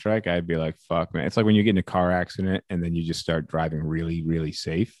lightning strike, I'd be like, fuck, man. It's like when you get in a car accident and then you just start driving really, really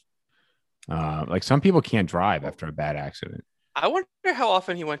safe. Like some people can't drive after a bad accident. I wonder how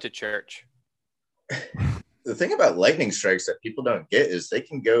often he went to church. The thing about lightning strikes that people don't get is they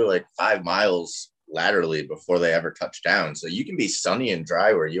can go like 5 miles laterally before they ever touch down. So you can be sunny and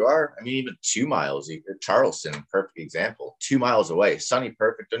dry where you are. I mean, even 2 miles, Charleston, perfect example, 2 miles away, sunny,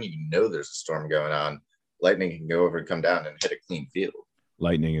 perfect. Don't even know there's a storm going on. Lightning can go over and come down and hit a clean field.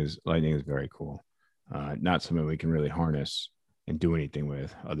 Lightning is very cool. Not something we can really harness and do anything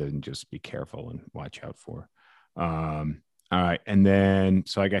with other than just be careful and watch out for. All right. And then,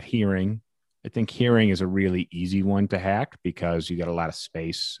 so I got hearing. I think hearing is a really easy one to hack because you got a lot of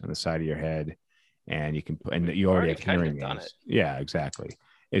space on the side of your head and you can put, and you already have hearing aids. Yeah, exactly.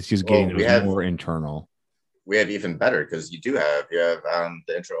 It's just getting more internal. We have even better because you have the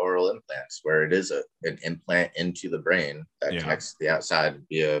intraoral implants where it is an implant into the brain that connects to the outside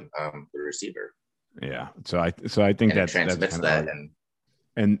via the receiver. Yeah. So I think that transmits that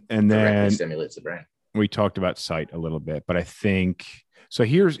and then stimulates the brain. We talked about sight a little bit, but I think so.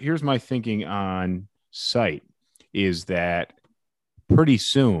 Here's my thinking on sight is that pretty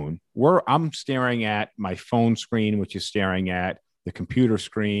soon I'm staring at my phone screen, which is staring at the computer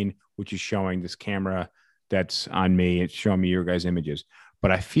screen, which is showing this camera that's on me. It's showing me your guys' images,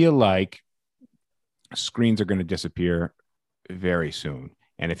 but I feel like screens are going to disappear very soon.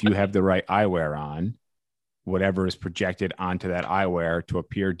 And if you have the right eyewear on, whatever is projected onto that eyewear to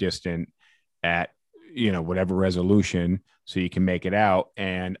appear distant at, whatever resolution, so you can make it out.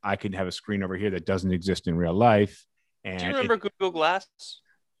 And I can have a screen over here that doesn't exist in real life. And do you remember Google Glass?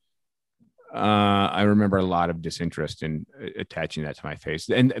 I remember a lot of disinterest in attaching that to my face.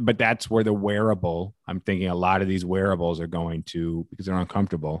 But that's where the wearable, I'm thinking a lot of these wearables are going to, because they're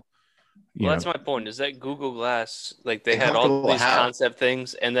uncomfortable. Well, that's my point, is that Google Glass, like they had all these concept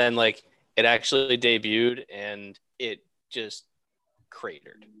things, and then like it actually debuted and it just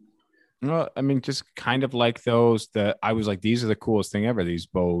cratered. Well, I mean, just kind of like those that I was like, these are the coolest thing ever, these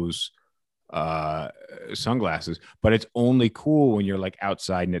Bose sunglasses, but it's only cool when you're like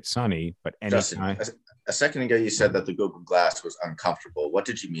outside and it's sunny. But anytime. Justin, a second ago, you said that the Google Glass was uncomfortable. What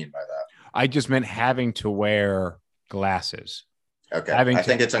did you mean by that? I just meant having to wear glasses. Okay. I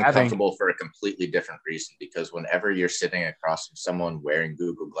think it's uncomfortable for a completely different reason, because whenever you're sitting across from someone wearing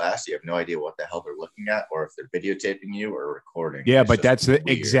Google Glass, you have no idea what the hell they're looking at or if they're videotaping you or recording. Yeah, but that's the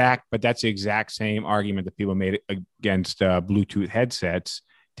exact same argument that people made against Bluetooth headsets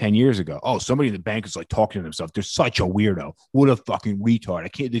 10 years ago. Oh, somebody in the bank is like talking to themselves. They're such a weirdo. What a fucking retard.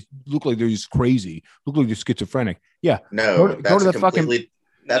 They look like they're just crazy. Look like they're schizophrenic. Yeah. No, go to the fucking...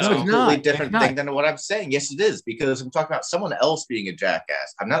 That's a completely different thing than what I'm saying. Yes, it is, because I'm talking about someone else being a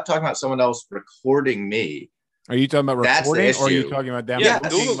jackass. I'm not talking about someone else recording me. Are you talking about recording, or are you talking about them? Yeah,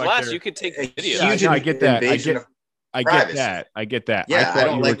 Google Glass, you could take video. I get that. I get that. Yeah, I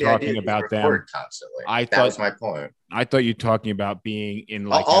thought you were talking about them constantly. That was my point. I thought you were talking about being in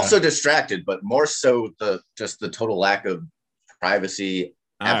like also distracted, but more so the total lack of privacy.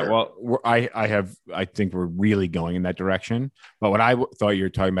 All right, well, I think we're really going in that direction. But what I thought you were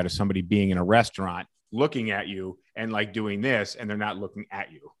talking about is somebody being in a restaurant, looking at you and like doing this, and they're not looking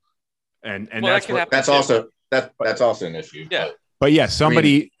at you. And that's also an issue. Yeah. But yeah,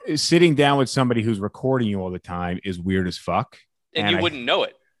 somebody sitting down with somebody who's recording you all the time is weird as fuck. And you wouldn't know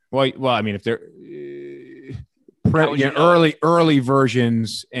it. Well, I mean, if they're early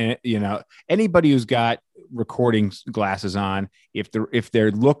versions, and anybody who's got recording glasses on, if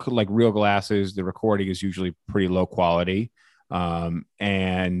they look like real glasses, the recording is usually pretty low quality, and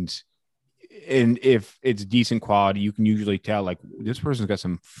if it's decent quality, you can usually tell like this person's got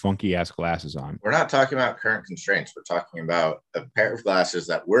some funky ass glasses on. We're not talking about current constraints. We're talking about a pair of glasses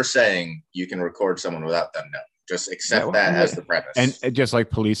that we're saying you can record someone without them knowing. Just accept that as the premise. And just like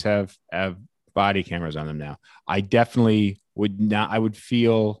police have body cameras on them now. I definitely would not.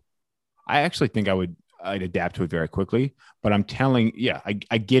 I actually think I'd adapt to it very quickly, but I'm telling,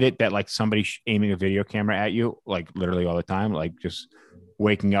 I get it that like somebody aiming a video camera at you, like literally all the time, like just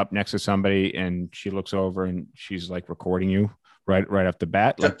waking up next to somebody and she looks over and she's like recording you right off the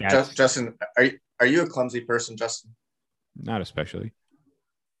bat. Like that. Justin, are you a clumsy person, Justin? Not especially.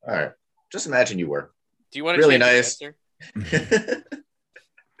 All right. Just imagine you were. Do you want to really nice?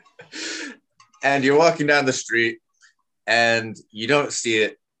 And you're walking down the street and you don't see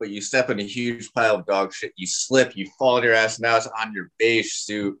it, but you step in a huge pile of dog shit. You slip, you fall on your ass. Now it's on your beige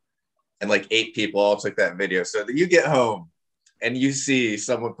suit. And like 8 people all took that video. So that you get home and you see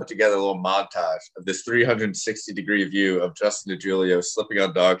someone put together a little montage of this 360-degree view of Justin DiGiulio slipping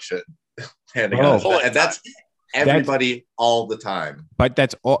on dog shit. And everybody all the time. But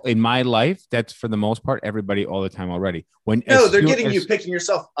that's all in my life. That's for the most part, everybody all the time already. No, they're getting you picking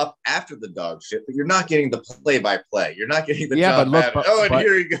yourself up after the dog shit, but you're not getting the play-by-play. You're not getting the job. And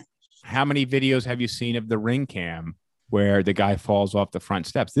here you go. How many videos have you seen of the ring cam where the guy falls off the front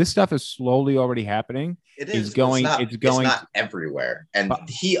steps? This stuff is slowly already happening. It is. It's going. It's not everywhere, and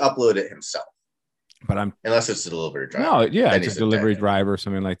he uploaded it himself. But unless it's a delivery driver. No, yeah, it's a delivery driver or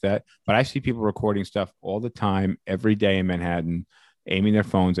something like that. But I see people recording stuff all the time, every day in Manhattan, aiming their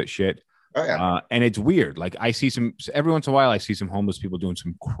phones at shit. Oh, yeah. And it's weird. Like I see every once in a while, I see some homeless people doing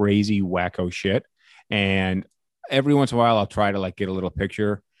some crazy wacko shit. And every once in a while, I'll try to like get a little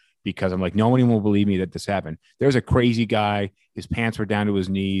picture because I'm like, no one will believe me that this happened. There's a crazy guy. His pants were down to his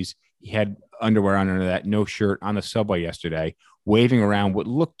knees. He had underwear under that, no shirt, on the subway yesterday, waving around what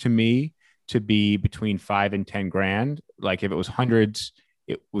looked to me to be between $5 and $10,000. Like if it was hundreds,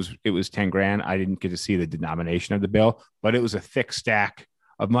 it was 10 grand. I didn't get to see the denomination of the bill, but it was a thick stack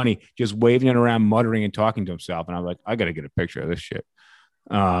of money, just waving it around, muttering and talking to himself. And I'm like, I got to get a picture of this shit.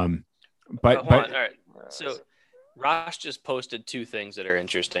 But all right. So Rosh just posted two things that are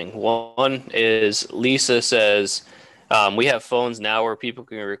interesting. One is Lisa says, we have phones now where people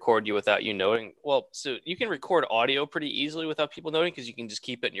can record you without you noting. Well, so you can record audio pretty easily without people noting because you can just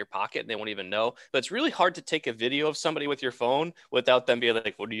keep it in your pocket and they won't even know. But it's really hard to take a video of somebody with your phone without them being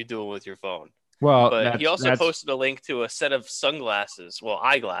like, what are you doing with your phone? Well, but he also posted a link to a set of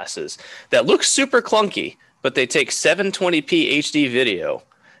eyeglasses that look super clunky, but they take 720p HD video.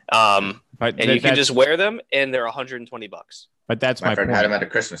 And you can just wear them and they're $120. But that's my friend point. Had him at a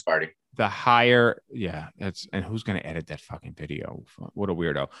Christmas party. The higher, and who's going to edit that fucking video? What a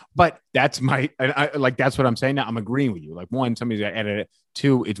weirdo. But that's that's what I'm saying now. I'm agreeing with you. Like, one, somebody's got to edit it.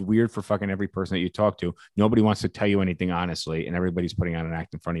 Two, it's weird for fucking every person that you talk to. Nobody wants to tell you anything honestly, and everybody's putting on an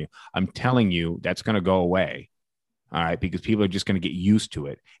act in front of you. I'm telling you, that's going to go away. All right, because people are just going to get used to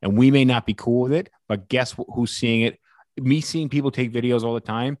it. And we may not be cool with it, but guess who's seeing it? Me seeing people take videos all the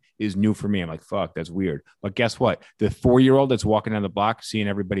time is new for me. I'm like, fuck, that's weird. But guess what? The 4-year-old that's walking down the block, seeing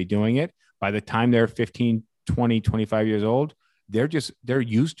everybody doing it, by the time they're 15, 20, 25 years old, they're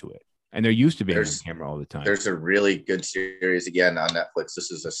used to it. And they're used to being on camera all the time. There's a really good series again on Netflix.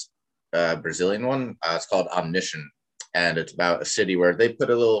 This is a Brazilian one. It's called Omniscient. And it's about a city where they put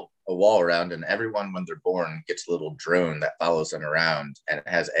a wall around, and everyone, when they're born, gets a little drone that follows them around, and it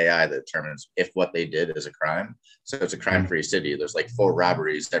has AI that determines if what they did is a crime. So it's a crime-free city. There's like 4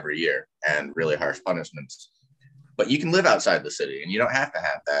 robberies every year and really harsh punishments. But you can live outside the city, and you don't have to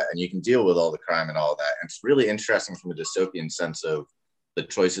have that, and you can deal with all the crime and all that. And it's really interesting from a dystopian sense of the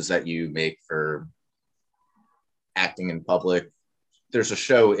choices that you make for acting in public. There's a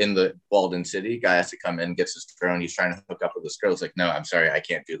show in the Walden City. Guy has to come in, gets his drone. He's trying to hook up with this girl. It's like, no, I'm sorry, I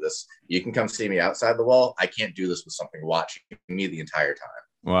can't do this. You can come see me outside the wall. I can't do this with something watching me the entire time.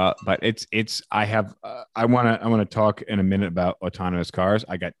 Well, but I want to talk in a minute about autonomous cars.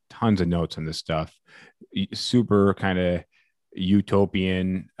 I got tons of notes on this stuff. Super kind of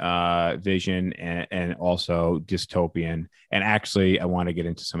utopian vision and also dystopian. And actually, I want to get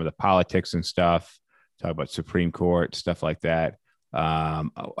into some of the politics and stuff. Talk about Supreme Court, stuff like that. I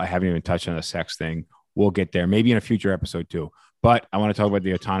haven't even touched on the sex thing. We'll get there maybe in a future episode too. But I want to talk about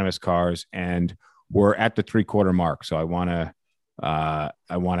the autonomous cars, and we're at the 3/4 mark. So I want to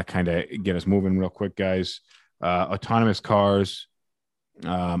kind of get us moving real quick, guys. Autonomous cars.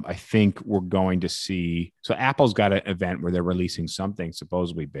 I think we're going to see. So Apple's got an event where they're releasing something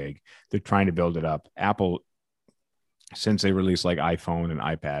supposedly big. They're trying to build it up. Apple, since they released like iPhone and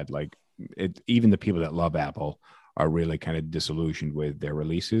iPad, like even the people that love Apple are really kind of disillusioned with their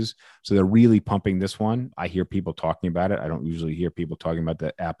releases. So they're really pumping this one. I hear people talking about it. I don't usually hear people talking about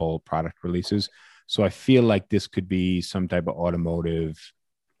the Apple product releases. So I feel like this could be some type of automotive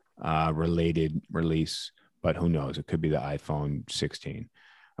related release, but who knows? It could be the iPhone 16.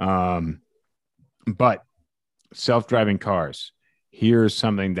 But self-driving cars. Here's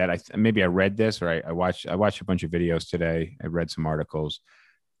something that maybe I read this, or I watched a bunch of videos today. I read some articles.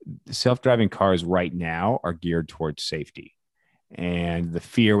 Self-driving cars right now are geared towards safety. And the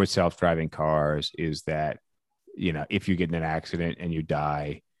fear with self-driving cars is that, if you get in an accident and you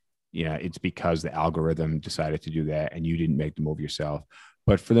die, it's because the algorithm decided to do that and you didn't make the move yourself.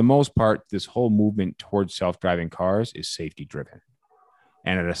 But for the most part, this whole movement towards self-driving cars is safety driven.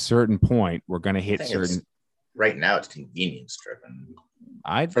 And at a certain point, we're going to hit certain. Right now, it's convenience driven.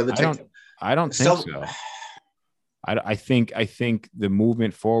 I don't think so. I think the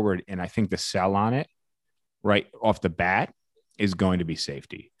movement forward, and I think the sell on it right off the bat is going to be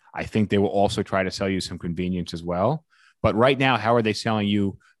safety. I think they will also try to sell you some convenience as well. But right now, how are they selling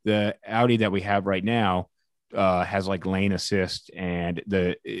you the Audi that we have right now? has like lane assist, and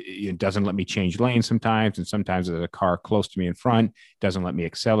it doesn't let me change lanes sometimes, and sometimes there's a car close to me in front, doesn't let me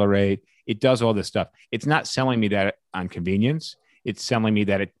accelerate. It does all this stuff. It's not selling me that on convenience. It's selling me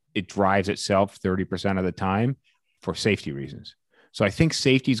that it drives itself 30% of the time for safety reasons. So I think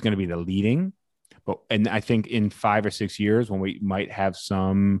safety is going to be the leading, and I think in 5 or 6 years when we might have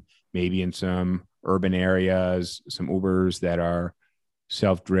maybe in some urban areas, some Ubers that are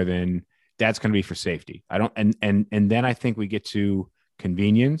self-driven, that's going to be for safety. And then I think we get to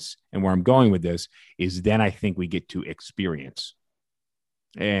convenience, and where I'm going with this is then I think we get to experience.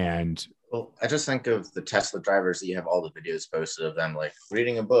 And well, I just think of the Tesla drivers that you have all the videos posted of them like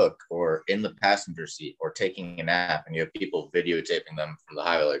reading a book or in the passenger seat or taking a nap, and you have people videotaping them from the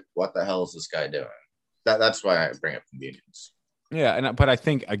highway. Like, what the hell is this guy doing? That's why I bring up convenience. Yeah, but I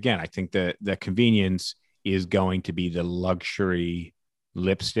think the convenience is going to be the luxury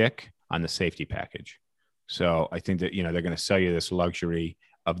lipstick on the safety package. So I think that they're going to sell you this luxury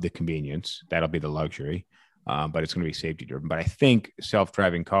of the convenience. That'll be the luxury, but it's going to be safety driven. But I think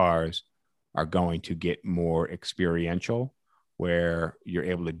self-driving cars are going to get more experiential, where you're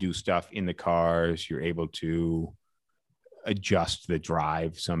able to do stuff in the cars. You're able to adjust the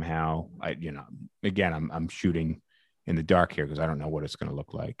drive somehow. I'm shooting in the dark here because I don't know what it's going to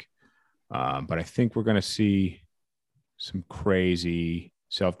look like. But I think we're going to see some crazy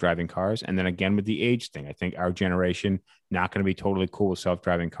self-driving cars. And then again, with the age thing, I think our generation not going to be totally cool with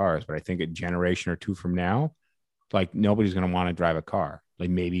self-driving cars, but I think a generation or two from now, like nobody's going to want to drive a car, like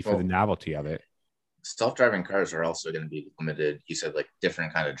maybe for the novelty of it. Self-driving cars are also going to be limited. You said like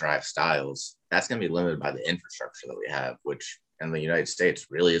different kind of drive styles. That's going to be limited by the infrastructure that we have, which in the United States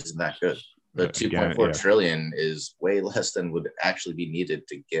really isn't that good. The 2.4 trillion is way less than would actually be needed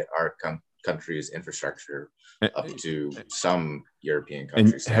to get our country's infrastructure up to some European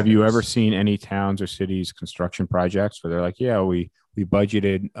countries. And have you ever seen any towns or cities construction projects where they're like, yeah, we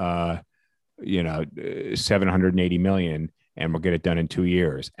budgeted, 780 million and we'll get it done in 2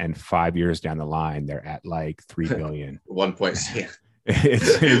 years, and 5 years down the line, they're at like 3 billion. 1.6.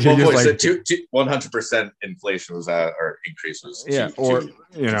 It's 100% inflation was or increase was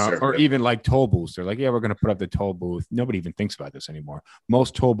or even like toll booths. They're like, yeah, we're going to put up the toll booth. Nobody even thinks about this anymore.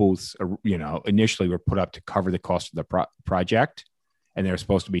 Most toll booths, initially were put up to cover the cost of the project, and they're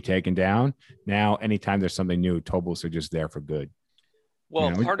supposed to be taken down. Now, anytime there's something new, toll booths are just there for good.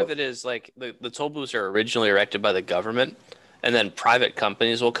 Well, part of it is like the toll booths are originally erected by the government, and then private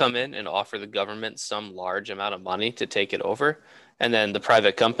companies will come in and offer the government some large amount of money to take it over. And then the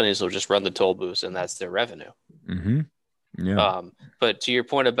private companies will just run the toll booths, and that's their revenue. Mm-hmm. Yeah. But to your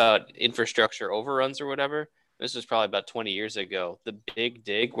point about infrastructure overruns or whatever, this was probably about 20 years ago. The Big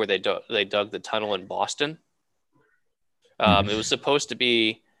Dig, where they dug the tunnel in Boston. It was supposed to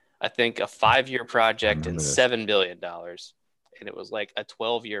be, I think, a 5-year project and $7 billion. And it was like a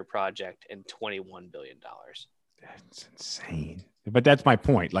 12-year project and $21 billion. That's insane. But that's my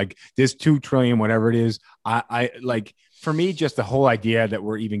point. Like this 2 trillion, whatever it is, I like, for me, just the whole idea that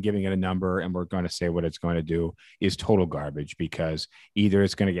we're even giving it a number and we're going to say what it's going to do is total garbage, because either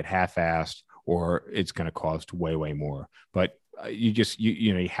it's going to get half-assed or it's going to cost way, way more. But you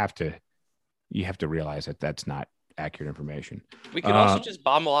have to realize that that's not accurate information. We could also just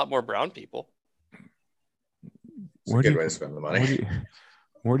bomb a lot more brown people. It's a good way to spend the money.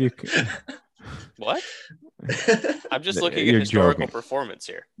 Where do you What? I'm just looking at historical performance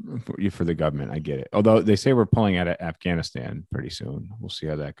here. For the government, I get it. Although they say we're pulling out of Afghanistan pretty soon. We'll see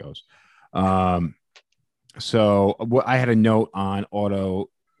how that goes. So I had a note on auto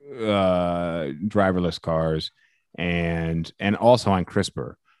driverless cars and also on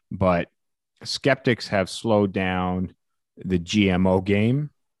CRISPR, but skeptics have slowed down the GMO game.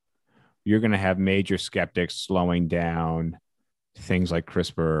 You're going to have major skeptics slowing down things like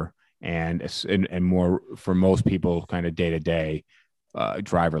CRISPR and more for most people kind of day-to-day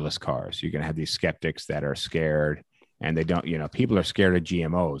driverless cars. You're going to have these skeptics that are scared, and they don't, people are scared of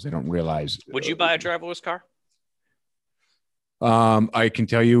GMOs. They don't realize. Would you buy a driverless car? I can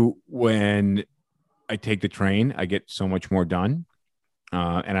tell you, when I take the train, I get so much more done.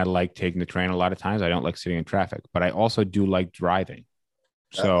 And I like taking the train a lot of times. I don't like sitting in traffic, but I also do like driving.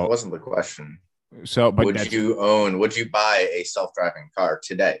 So that wasn't the question. So, but would you buy a self-driving car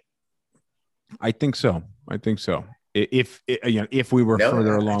today? I think so. If we were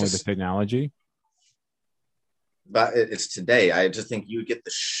further along with the technology. But it's today. I just think you would get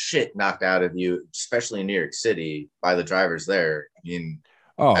the shit knocked out of you, especially in New York City, by the drivers there. I mean,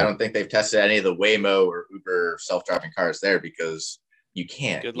 I don't think they've tested any of the Waymo or Uber self-driving cars there, because you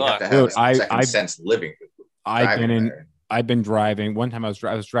can't. Good you luck. have to have a second sense living. I've been in I've been driving. One time I was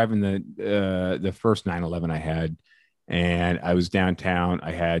driving the first 911 I had, and I was downtown.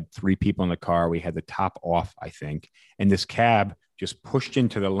 I had 3 people in the car. We had the top off, I think, and this cab just pushed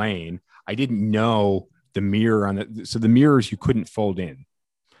into the lane. I didn't know the mirror on the so the mirrors you couldn't fold in,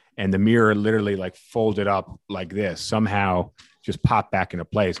 and the mirror literally like folded up like this somehow, just popped back into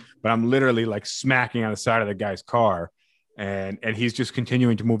place. But I'm literally like smacking on the side of the guy's car, and he's just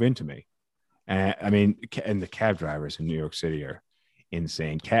continuing to move into me. And I mean, and the cab drivers in New York City are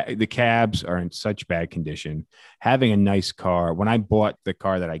insane. The cabs are in such bad condition. Having a nice car, when I bought the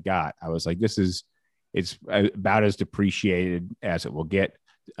car that I got, I was like, it's about as depreciated as it will get.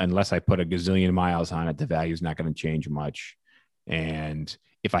 Unless I put a gazillion miles on it, the value is not going to change much. And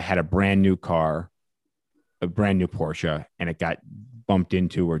if I had a brand new car, a brand new Porsche, and it got bumped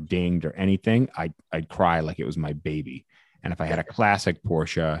into or dinged or anything, I'd cry like it was my baby. And if I had a classic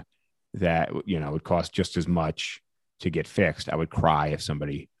Porsche that, would cost just as much to get fixed, I would cry. If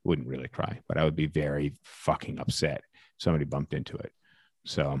somebody wouldn't really cry, but I would be very fucking upset if somebody bumped into it.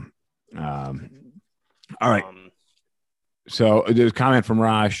 So, all right. So there's a comment from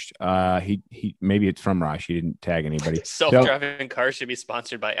Raj. He maybe it's from Raj. He didn't tag anybody. Self-driving cars should be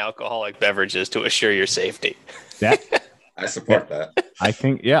sponsored by alcoholic beverages to assure your safety. That I support that. I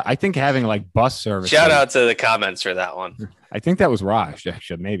think having like bus service. Shout out to the comments for that one. I think that was Raj,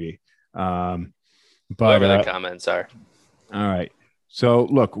 actually, maybe. But whatever the comments are. All right. So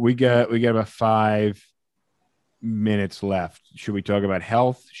look, we got about 5 minutes left. Should we talk about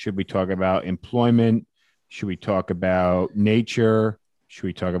health? Should we talk about employment? Should we talk about nature? Should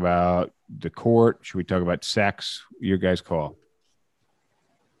we talk about the court? Should we talk about sex? Your guys' call.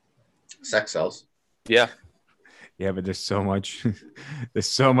 Sex sells. Yeah. Yeah, but there's so much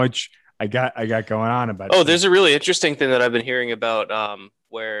I got going on about. Oh, there's a really interesting thing that I've been hearing about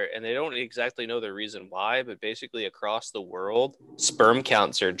where, and they don't exactly know the reason why, but basically across the world, sperm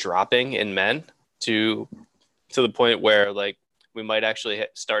counts are dropping in men to the point where like we might actually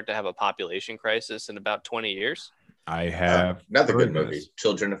start to have a population crisis in about 20 years. I have another good movie,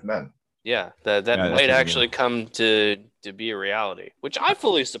 Children of Men. Yeah, that might actually come to be a reality, which I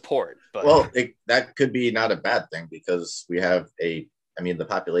fully support. But that could be not a bad thing because we have the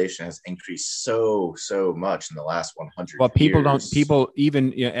population has increased so much in the last 100 Well, years. people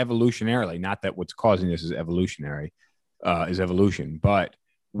even evolutionarily, not that what's causing this is evolutionary, is evolution, but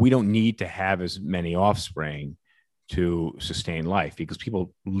we don't need to have as many offspring to sustain life because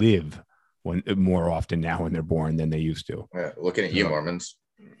people live more often now when they're born than they used to. Yeah, looking at you, Mormons.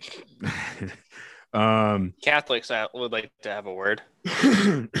 Catholics would like to have a word.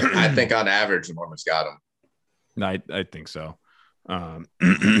 I think on average the Mormons got them. I think so.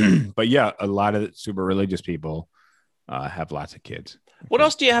 But yeah, a lot of super religious people have lots of kids. What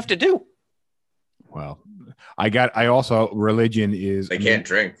else do you have to do? Well, I also religion is they can't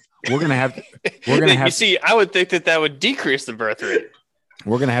drink. We're gonna have. You see, I would think that would decrease the birth rate.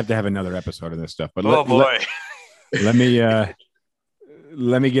 We're gonna have another episode of this stuff. But let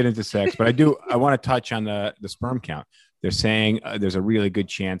me get into sex. But I want to touch on the sperm count. They're saying there's a really good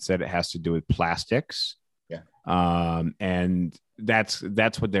chance that it has to do with plastics. Yeah. And that's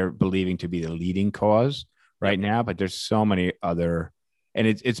what they're believing to be the leading cause right now. But there's so many other, and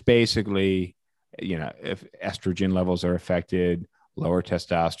it's basically, if estrogen levels are affected, lower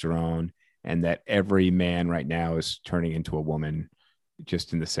testosterone, and that every man right now is turning into a woman,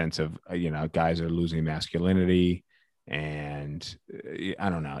 just in the sense of, guys are losing masculinity. And I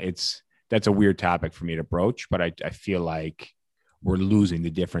don't know, that's a weird topic for me to broach, but I feel like we're losing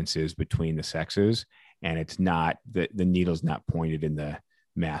the differences between the sexes, and it's not the needle's not pointed in the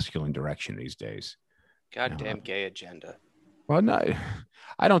masculine direction these days. Goddamn gay agenda. Well, no,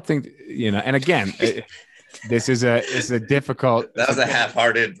 I don't think, and again, this is a difficult. That was a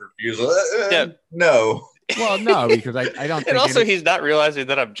half-hearted refusal. Yeah. No. Well, no, because I don't think. And also, he's not realizing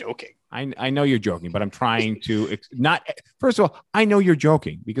that I'm joking. I know you're joking, but I'm trying to not. First of all, I know you're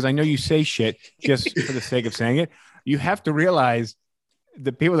joking because I know you say shit just for the sake of saying it. You have to realize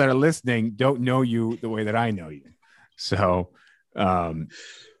the people that are listening don't know you the way that I know you. So,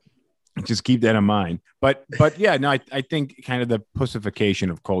 just keep that in mind. But yeah, no, I think kind of the pussification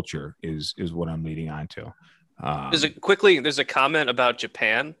of culture is what I'm leading on to. There's a comment about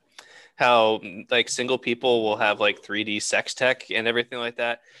Japan, how like single people will have like 3D sex tech and everything like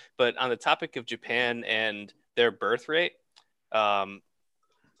that. But on the topic of Japan and their birth rate, right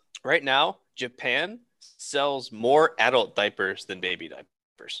now, Japan sells more adult diapers than baby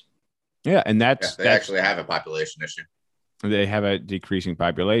diapers. Yeah. And they actually have a population issue. They have a decreasing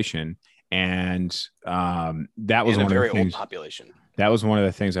population. And that was one of the things. Old population. That was one of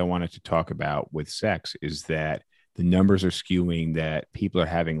the things I wanted to talk about with sex, is that the numbers are skewing that people are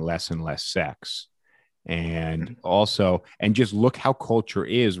having less and less sex. And also, and just look how culture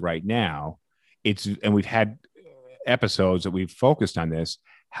is right now. And we've had episodes that we've focused on this,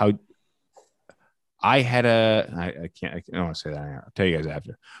 how I don't want to say that. I'll tell you guys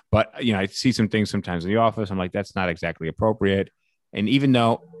after, but I see some things sometimes in the office. I'm like, that's not exactly appropriate. And even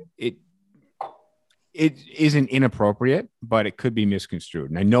though it isn't inappropriate, but it could be misconstrued.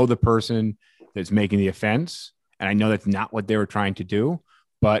 And I know the person that's making the offense, and I know that's not what they were trying to do,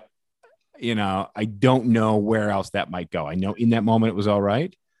 but I don't know where else that might go. I know in that moment it was all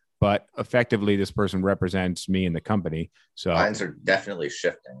right, but effectively this person represents me and the company. So lines are definitely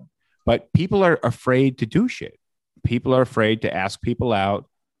shifting. But people are afraid to do shit. People are afraid to ask people out.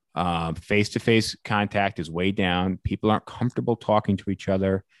 Face-to-face contact is way down. People aren't comfortable talking to each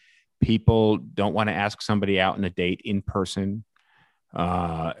other. People don't want to ask somebody out on a date in person.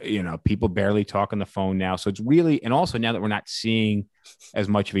 People barely talk on the phone now. So it's really, and also now that we're not seeing as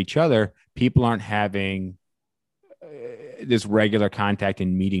much of each other, people aren't having this regular contact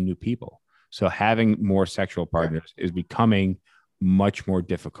and meeting new people. So having more sexual partners is becoming much more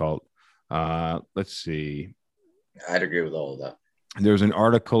difficult. Let's see. I'd agree with all of that. There's an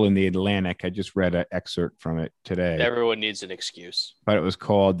article in the Atlantic. I just read an excerpt from it today. Everyone needs an excuse. But it was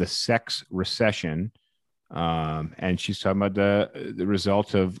called The Sex Recession. And she's talking about the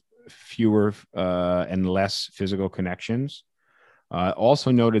result of fewer and less physical connections.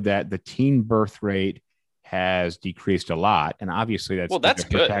 Also noted that the teen birth rate has decreased a lot. And obviously that's that's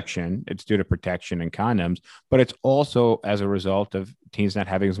good. Protection. It's due to protection and condoms, but it's also as a result of teens not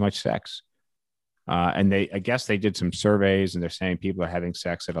having as much sex. And I guess they did some surveys and they're saying people are having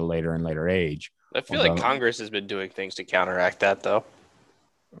sex at a later and later age. I feel like Congress has been doing things to counteract that though.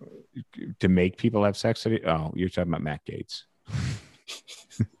 To make people have sex. Oh, you're talking about Matt Gaetz.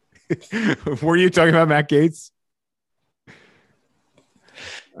 Were you talking about Matt Gaetz?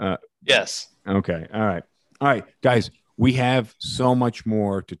 Yes. Okay. All right, guys, we have so much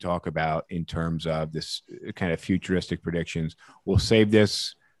more to talk about in terms of this kind of futuristic predictions. We'll save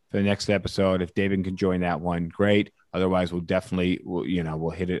this for the next episode. If David can join that one, great. Otherwise, we'll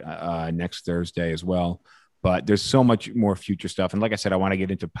hit it next Thursday as well. But there's so much more future stuff. And like I said, I want to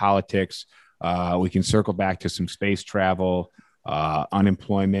get into politics. We can circle back to some space travel,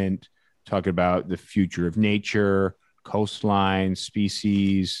 unemployment, talk about the future of nature, coastlines,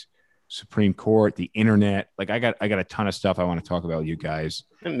 species, Supreme Court, the internet. Like I got a ton of stuff I want to talk about with you guys.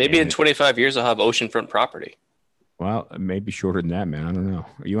 Maybe in 25 years, I'll have oceanfront property. Well, maybe shorter than that, man. I don't know.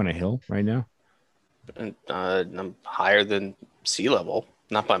 Are you on a hill right now? I'm higher than sea level.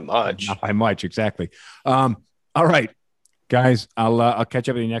 Not by much. Not by much, exactly. All right, guys, I'll catch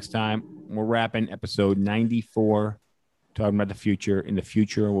up with you next time. We're wrapping episode 94, talking about the future. In the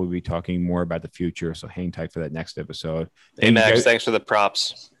future, we'll be talking more about the future, so hang tight for that next episode. Hey, Max, thanks for the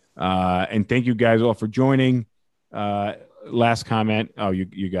props. And thank you guys all for joining. Last comment. Oh,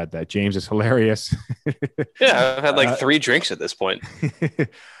 you got that. James is hilarious. Yeah, I've had like 3 drinks at this point.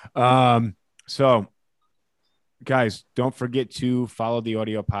 So guys, don't forget to follow the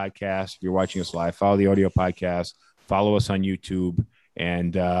audio podcast. If you're watching us live, follow the audio podcast, follow us on YouTube,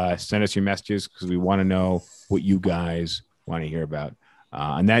 and send us your messages because we want to know what you guys want to hear about.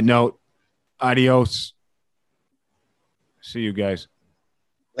 On that note, adios. See you guys.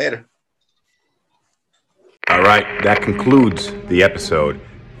 Later. All right, that concludes the episode.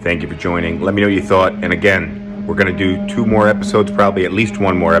 Thank you for joining. Let me know what you thought. And again, we're going to do 2 more episodes, probably at least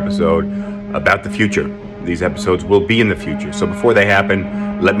 1 more episode about the future. These episodes will be in the future. So before they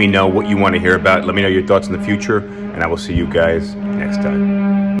happen, let me know what you want to hear about. Let me know your thoughts in the future, and I will see you guys next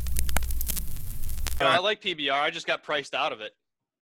time. I like PBR. I just got priced out of it.